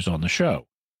use on the show.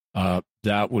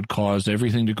 That would cause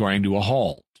everything to grind to a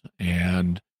halt,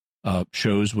 and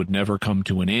shows would never come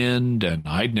to an end, and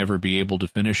I'd never be able to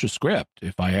finish a script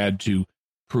if I had to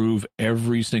prove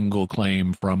every single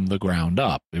claim from the ground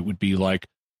up. It would be like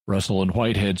Russell and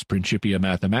Whitehead's Principia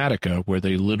Mathematica, where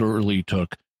they literally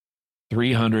took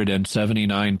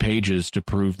 379 pages to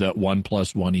prove that 1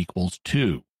 + 1 =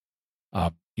 2.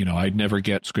 I'd never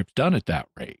get scripts done at that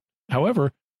rate.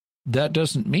 However, that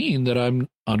doesn't mean that I'm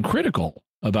uncritical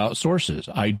about sources.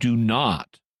 I do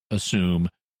not assume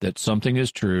that something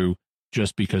is true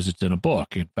just because it's in a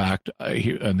book. In fact,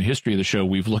 in the history of the show,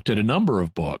 we've looked at a number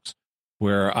of books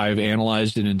where I've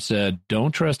analyzed it and said,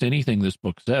 don't trust anything this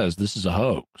book says. This is a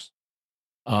hoax.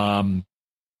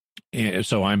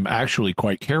 So I'm actually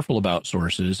quite careful about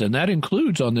sources, and that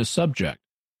includes on this subject.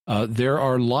 There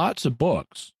are lots of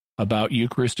books about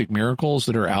Eucharistic miracles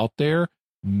that are out there,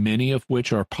 many of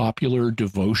which are popular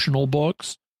devotional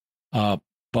books,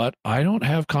 but I don't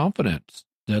have confidence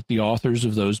that the authors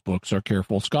of those books are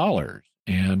careful scholars,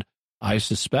 and I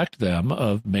suspect them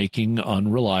of making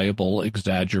unreliable,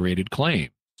 exaggerated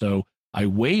claims. So I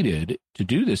waited to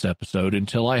do this episode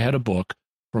until I had a book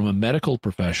from a medical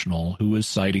professional who was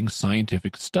citing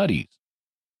scientific studies.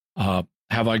 Have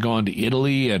I gone to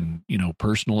Italy and,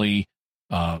 personally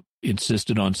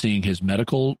insisted on seeing his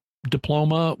medical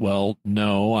diploma? Well,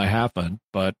 no, I haven't.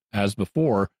 But as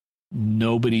before,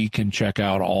 nobody can check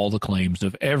out all the claims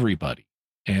of everybody.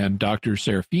 And Dr.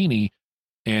 Serafini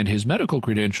and his medical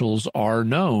credentials are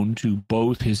known to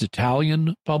both his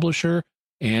Italian publisher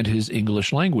and his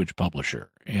English language publisher.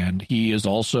 And he is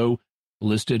also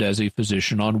listed as a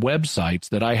physician on websites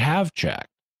that I have checked.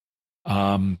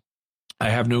 I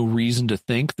have no reason to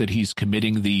think that he's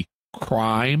committing the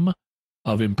crime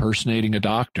of impersonating a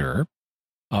doctor.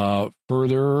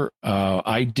 Further,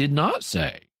 I did not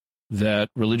say that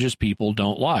religious people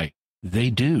don't lie.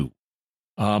 They do.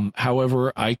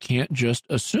 However, I can't just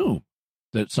assume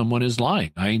that someone is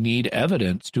lying. I need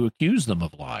evidence to accuse them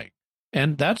of lying.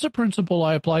 And that's a principle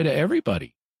I apply to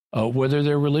everybody, whether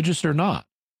they're religious or not.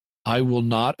 I will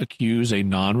not accuse a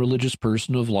non-religious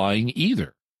person of lying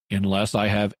either, unless I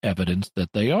have evidence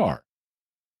that they are.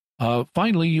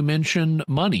 Finally, you mentioned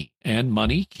money, and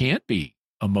money can't be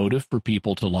a motive for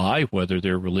people to lie, whether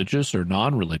they're religious or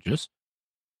non-religious.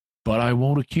 But I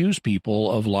won't accuse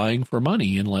people of lying for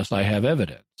money unless I have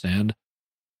evidence, and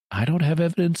I don't have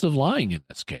evidence of lying in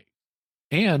this case.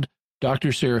 And Dr.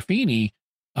 Serafini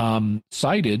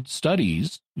cited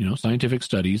studies, scientific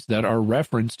studies that are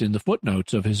referenced in the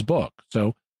footnotes of his book.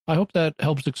 So I hope that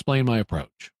helps explain my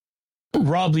approach.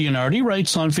 Rob Leonardi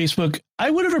writes on Facebook, I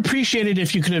would have appreciated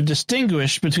if you could have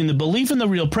distinguished between the belief in the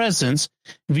real presence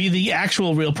via the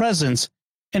actual real presence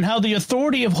and how the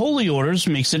authority of holy orders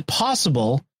makes it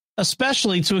possible,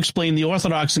 especially to explain the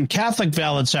Orthodox and Catholic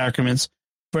valid sacraments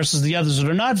versus the others that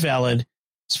are not valid,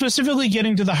 specifically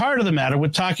getting to the heart of the matter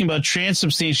with talking about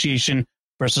transubstantiation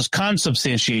versus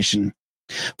consubstantiation.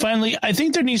 Finally, I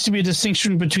think there needs to be a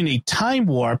distinction between a time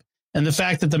warp and the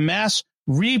fact that the Mass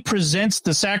represents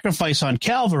the sacrifice on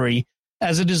Calvary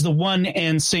as it is the one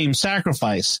and same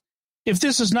sacrifice. If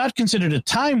this is not considered a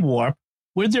time warp,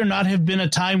 would there not have been a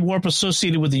time warp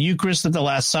associated with the Eucharist at the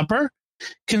Last Supper?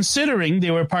 Considering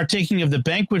they were partaking of the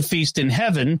banquet feast in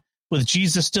heaven, with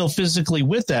Jesus still physically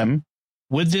with them,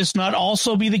 would this not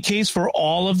also be the case for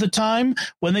all of the time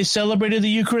when they celebrated the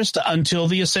Eucharist until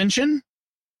the Ascension?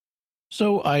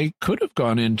 So I could have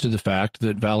gone into the fact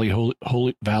that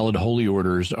valid holy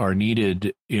orders are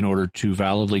needed in order to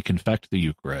validly confect the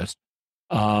Eucharist.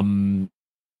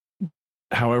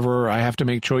 However, I have to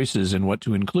make choices in what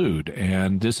to include.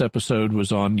 And this episode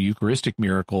was on Eucharistic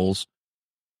miracles,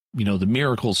 the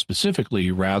miracles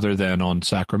specifically, rather than on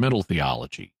sacramental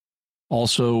theology.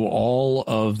 Also, all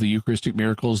of the Eucharistic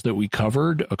miracles that we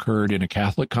covered occurred in a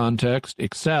Catholic context,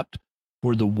 except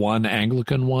for the one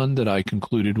Anglican one that I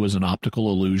concluded was an optical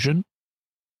illusion.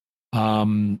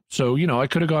 So, I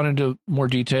could have gone into more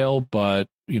detail, but,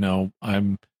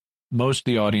 most of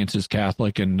the audience is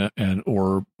Catholic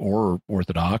or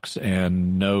Orthodox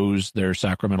and knows their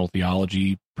sacramental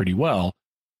theology pretty well.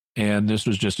 And this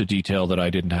was just a detail that I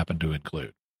didn't happen to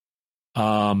include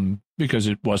because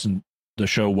the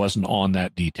show wasn't on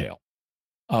that detail.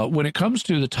 When it comes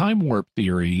to the time warp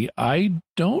theory, I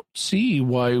don't see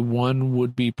why one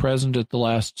would be present at the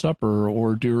Last Supper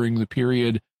or during the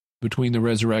period between the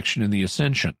resurrection and the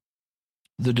ascension.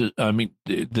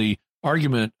 The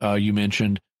argument you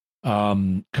mentioned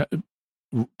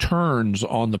turns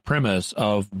on the premise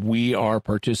of we are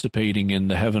participating in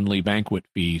the heavenly banquet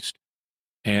feast,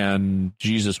 and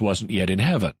Jesus wasn't yet in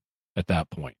heaven at that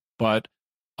point. But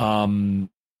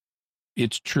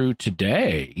it's true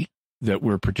today that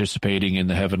we're participating in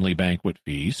the heavenly banquet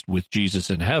feast with Jesus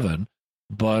in heaven,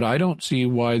 but I don't see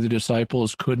why the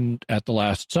disciples couldn't, at the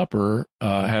Last Supper,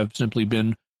 have simply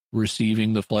been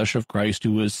receiving the flesh of Christ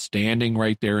who was standing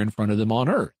right there in front of them on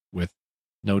earth with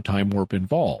no time warp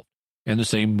involved. And the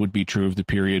same would be true of the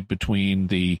period between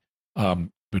the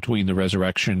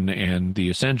resurrection and the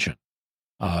ascension.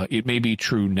 It may be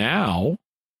true now,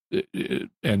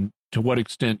 and to what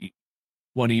extent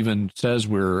one even says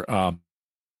we're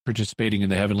participating in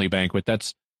the heavenly banquet,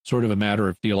 that's sort of a matter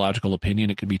of theological opinion.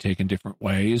 It could be taken different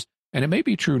ways. And it may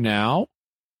be true now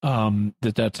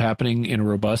that that's happening in a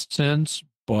robust sense,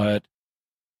 but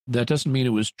that doesn't mean it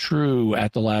was true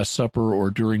at the Last Supper or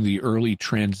during the early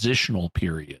transitional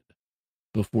period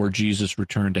before Jesus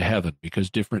returned to heaven, because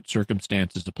different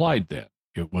circumstances applied then.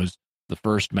 It was the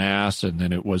first Mass, and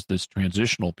then it was this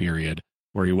transitional period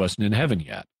where he wasn't in heaven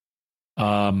yet.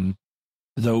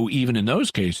 Though even in those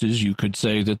cases, you could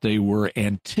say that they were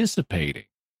anticipating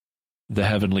the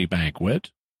heavenly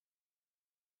banquet,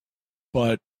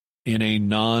 but in a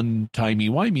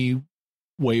non-timey-wimey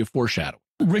way of foreshadowing.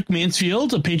 Rick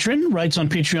Mansfield, a patron, writes on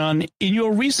Patreon, in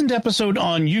your recent episode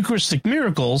on Eucharistic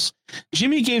miracles,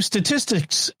 Jimmy gave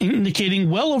statistics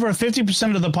indicating well over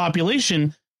 50% of the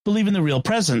population believe in the real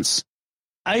presence.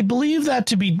 I believe that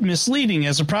to be misleading,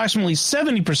 as approximately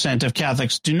 70% of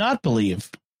Catholics do not believe.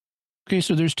 Okay,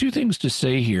 so there's two things to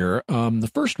say here.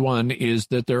 The first one is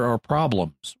that there are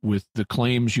problems with the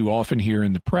claims you often hear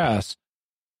in the press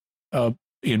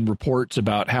in reports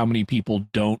about how many people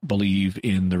don't believe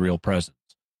in the real presence.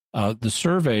 The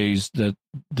surveys that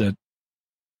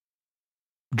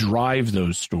drive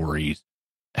those stories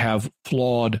have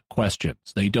flawed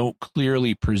questions. They don't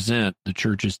clearly present the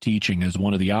church's teaching as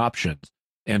one of the options.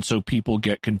 And so people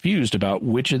get confused about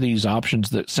which of these options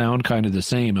that sound kind of the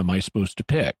same am I supposed to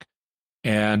pick?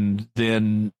 And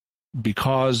then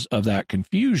because of that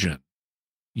confusion,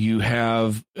 you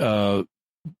have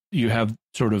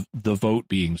sort of the vote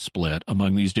being split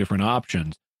among these different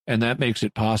options. And that makes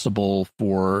it possible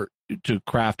to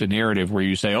craft a narrative where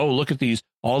you say, oh, look at these,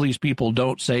 all these people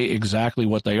don't say exactly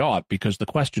what they ought because the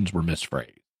questions were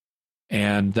misphrased.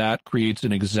 And that creates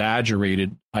an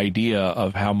exaggerated idea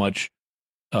of how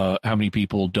many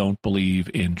people don't believe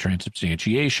in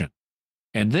transubstantiation.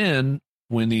 And then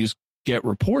when these get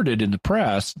reported in the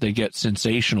press, they get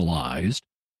sensationalized.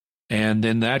 And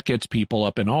then that gets people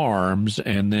up in arms.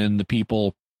 And then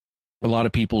a lot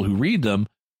of people who read them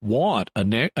want a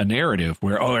narrative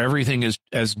where, oh, everything is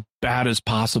as bad as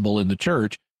possible in the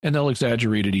church, and they'll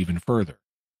exaggerate it even further.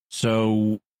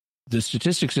 So the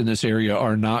statistics in this area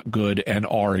are not good and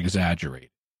are exaggerated.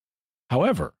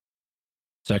 However,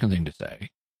 second thing to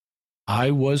say, I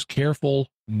was careful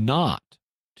not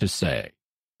to say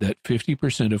that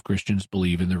 50% of Christians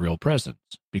believe in the real presence,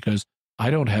 because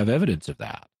I don't have evidence of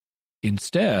that.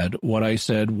 Instead, what I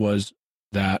said was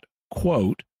that,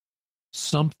 quote,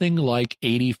 something like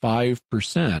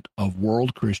 85% of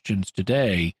world Christians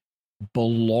today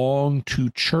belong to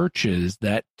churches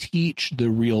that teach the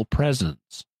real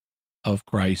presence of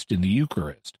Christ in the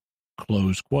Eucharist,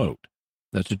 close quote.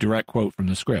 That's a direct quote from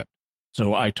the script.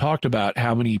 So I talked about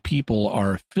how many people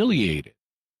are affiliated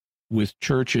with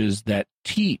churches that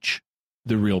teach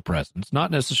the real presence,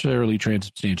 not necessarily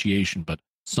transubstantiation, but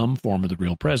some form of the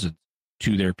real presence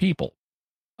to their people.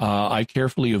 I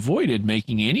carefully avoided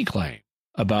making any claim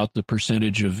about the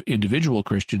percentage of individual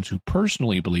Christians who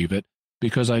personally believe it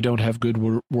because I don't have good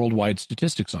worldwide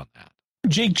statistics on that.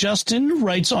 Jake Justin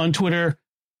writes on Twitter,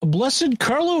 Blessed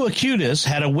Carlo Acutis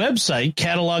had a website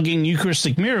cataloging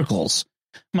Eucharistic miracles.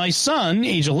 My son,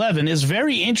 age 11, is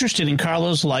very interested in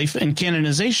Carlo's life and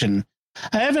canonization.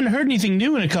 I haven't heard anything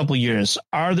new in a couple years.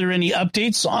 Are there any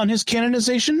updates on his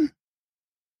canonization?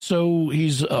 So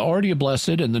he's already a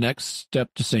blessed, and the next step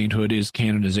to sainthood is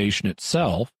canonization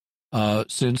itself.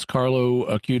 Since Carlo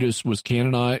Acutis was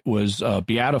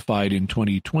beatified in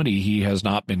 2020, he has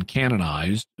not been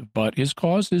canonized, but his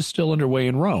cause is still underway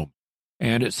in Rome.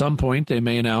 And at some point, they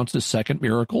may announce a second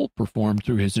miracle performed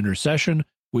through his intercession,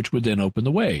 which would then open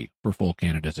the way for full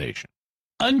canonization.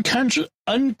 Uncultured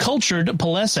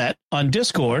Paleset on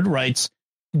Discord writes,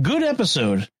 Good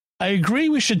episode. I agree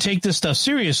we should take this stuff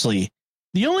seriously.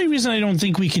 The only reason I don't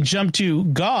think we can jump to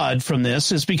God from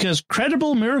this is because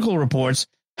credible miracle reports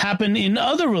happen in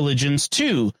other religions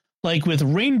too, like with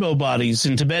rainbow bodies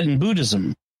in Tibetan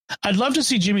Buddhism. I'd love to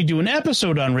see Jimmy do an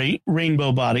episode on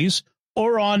rainbow bodies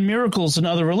or on miracles in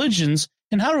other religions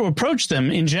and how to approach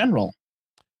them in general.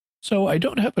 So I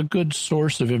don't have a good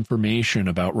source of information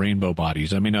about rainbow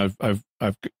bodies. I mean, I've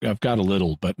got a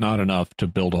little, but not enough to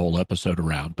build a whole episode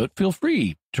around. But feel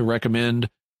free to recommend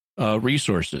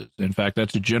resources. In fact,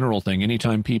 that's a general thing.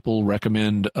 Anytime people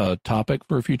recommend a topic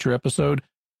for a future episode,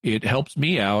 it helps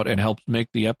me out and helps make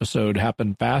the episode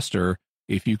happen faster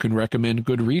if you can recommend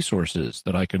good resources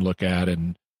that I can look at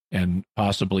and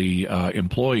possibly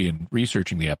employ in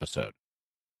researching the episode.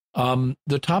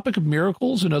 The topic of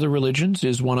miracles in other religions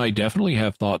is one I definitely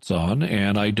have thoughts on,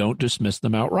 and I don't dismiss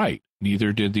them outright.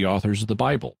 Neither did the authors of the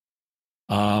Bible.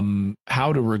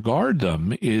 How to regard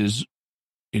them is,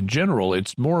 in general,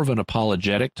 it's more of an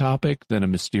apologetic topic than a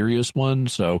mysterious one,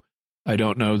 so I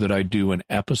don't know that I'd do an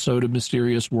episode of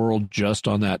Mysterious World just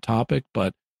on that topic,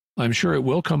 but I'm sure it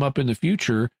will come up in the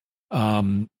future,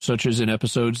 such as in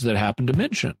episodes that happen to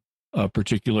mention a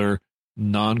particular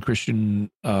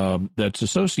non-Christian that's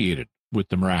associated with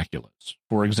the miraculous.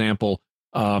 For example,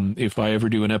 if I ever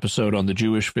do an episode on the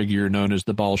Jewish figure known as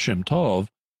the Baal Shem Tov,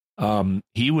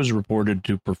 he was reported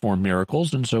to perform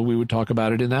miracles, and so we would talk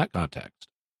about it in that context.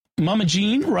 Mama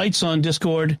Jean writes on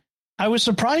Discord, I was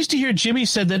surprised to hear Jimmy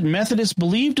said that Methodists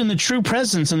believed in the true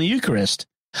presence in the Eucharist.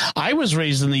 I was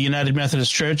raised in the United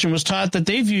Methodist Church and was taught that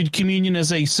they viewed communion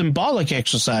as a symbolic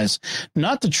exercise,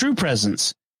 not the true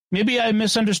presence. Maybe I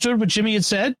misunderstood what Jimmy had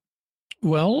said?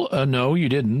 Well, no, you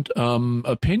didn't.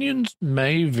 Opinions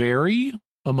may vary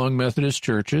among Methodist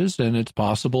churches, and it's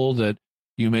possible that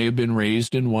you may have been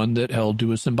raised in one that held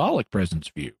to a symbolic presence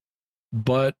view.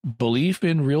 But belief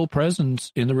in the real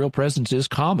presence is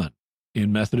common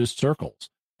in Methodist circles.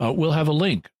 We'll have a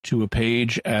link to a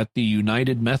page at the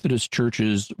United Methodist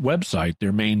Church's website,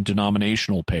 their main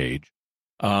denominational page,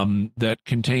 that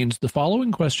contains the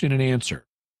following question and answer.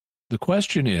 The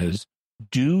question is,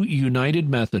 do United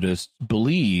Methodists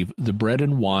believe the bread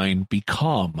and wine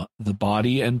become the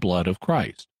body and blood of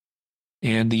Christ?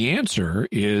 And the answer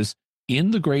is,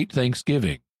 in the Great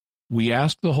Thanksgiving, we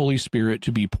ask the Holy Spirit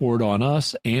to be poured on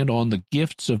us and on the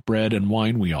gifts of bread and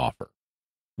wine we offer.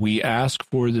 We ask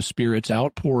for the Spirit's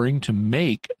outpouring to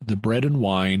make the bread and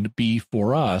wine be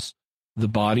for us the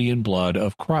body and blood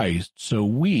of Christ, so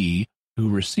we, who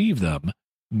receive them,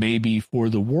 may be for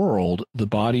the world the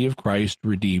body of Christ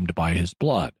redeemed by his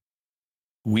blood.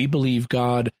 We believe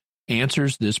God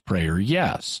answers this prayer,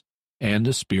 yes, and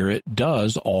the Spirit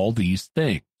does all these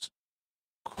things.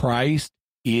 Christ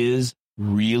is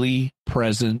really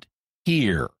present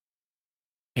here,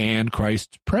 and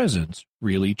Christ's presence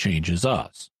really changes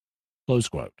us. Close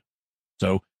quote.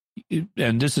 So,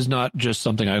 and this is not just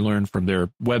something I learned from their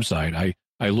website.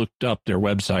 I looked up their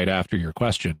website after your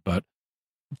question, but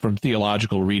from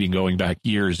theological reading going back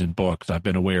years in books, I've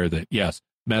been aware that, yes,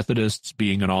 Methodists,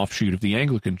 being an offshoot of the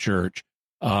Anglican Church,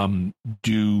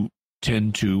 do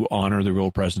tend to honor the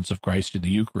real presence of Christ in the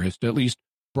Eucharist, at least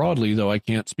broadly, though I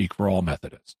can't speak for all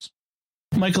Methodists.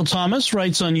 Michael Thomas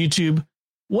writes on YouTube,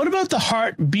 what about the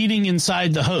heart beating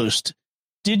inside the host?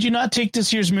 Did you not take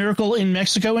this year's miracle in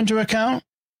Mexico into account?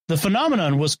 The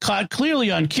phenomenon was caught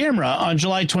clearly on camera on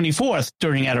July 24th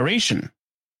during adoration.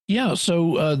 Yeah,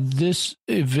 so this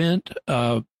event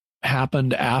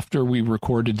happened after we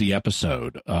recorded the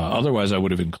episode. Otherwise, I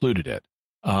would have included it.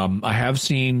 I have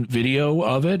seen video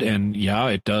of it, and yeah,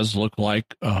 it does look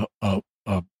like a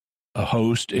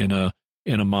host in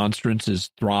a monstrance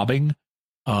is throbbing.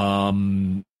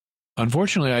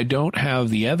 Unfortunately, I don't have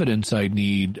the evidence I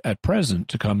need at present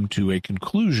to come to a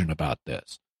conclusion about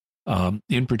this.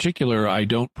 In particular, I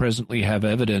don't presently have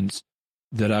evidence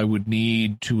that I would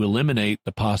need to eliminate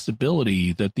the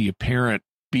possibility that the apparent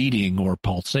beating or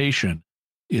pulsation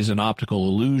is an optical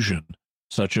illusion,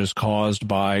 such as caused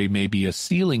by maybe a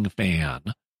ceiling fan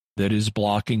that is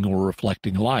blocking or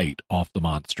reflecting light off the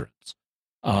monstrance.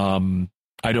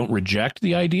 I don't reject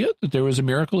the idea that there was a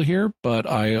miracle here, but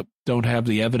I don't have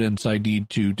the evidence I need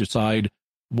to decide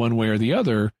one way or the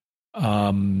other,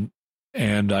 and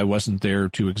I wasn't there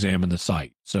to examine the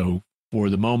site. So for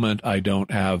the moment, I don't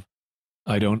have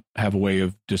a way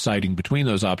of deciding between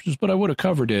those options, but I would have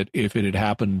covered it if it had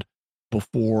happened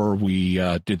before we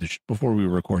before we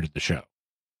recorded the show.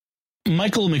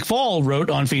 Michael McFall wrote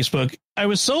on Facebook, I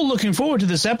was so looking forward to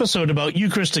this episode about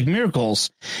Eucharistic miracles.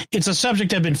 It's a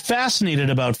subject I've been fascinated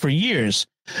about for years.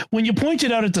 When you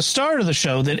pointed out at the start of the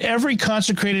show that every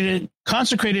consecrated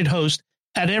host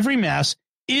at every Mass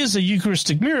is a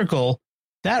Eucharistic miracle,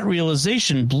 that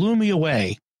realization blew me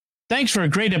away. Thanks for a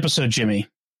great episode, Jimmy.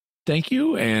 Thank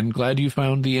you, and glad you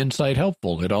found the insight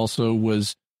helpful. It also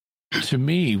was, to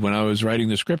me, when I was writing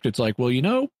the script, it's like, well,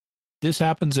 this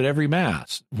happens at every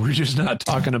Mass. We're just not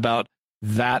talking about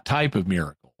that type of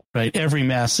miracle. Right. Every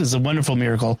Mass is a wonderful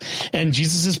miracle. And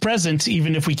Jesus is present,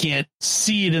 even if we can't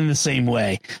see it in the same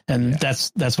way. And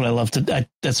that's what I love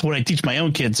that's what I teach my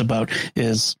own kids about,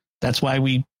 is that's why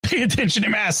we pay attention to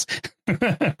Mass.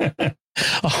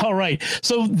 All right.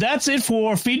 So that's it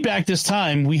for feedback this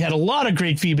time. We had a lot of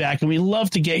great feedback, and we love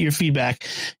to get your feedback.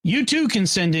 You too can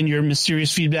send in your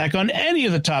mysterious feedback on any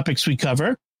of the topics we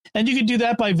cover. And you can do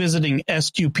that by visiting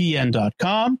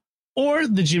sqpn.com or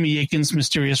the Jimmy Akin's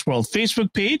Mysterious World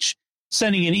Facebook page,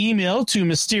 sending an email to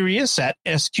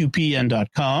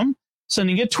mysterious@sqpn.com,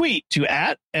 sending a tweet to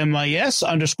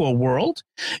 @MIS_world.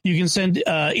 You can send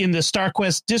in the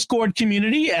StarQuest Discord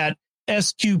community at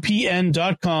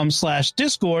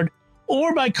sqpn.com/Discord,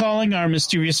 or by calling our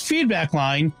mysterious feedback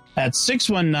line at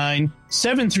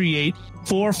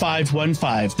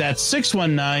 619-738-4515. That's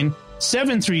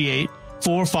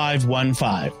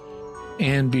 619-738-4515.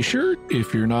 And be sure,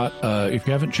 if you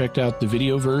haven't checked out the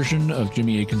video version of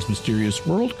Jimmy Akin's Mysterious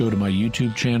World, go to my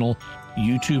YouTube channel,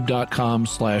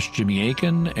 youtube.com/Jimmy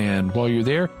Akin. And while you're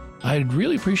there, I'd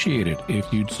really appreciate it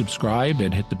if you'd subscribe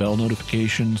and hit the bell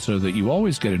notification so that you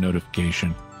always get a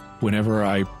notification whenever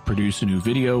I produce a new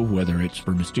video, whether it's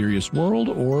for Mysterious World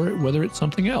or whether it's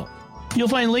something else. You'll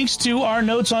find links to our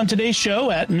notes on today's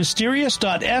show at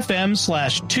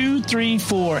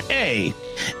mysterious.fm/234A.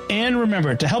 And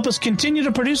remember, to help us continue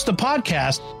to produce the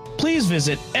podcast, please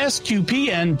visit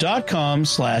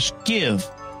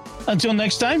sqpn.com/give. Until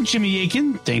next time, Jimmy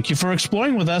Akin, thank you for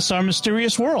exploring with us our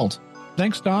mysterious world.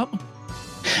 Thanks, Dom.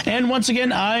 And once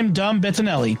again, I'm Dom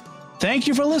Bettinelli. Thank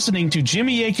you for listening to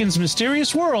Jimmy Akin's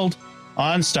Mysterious World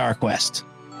on StarQuest.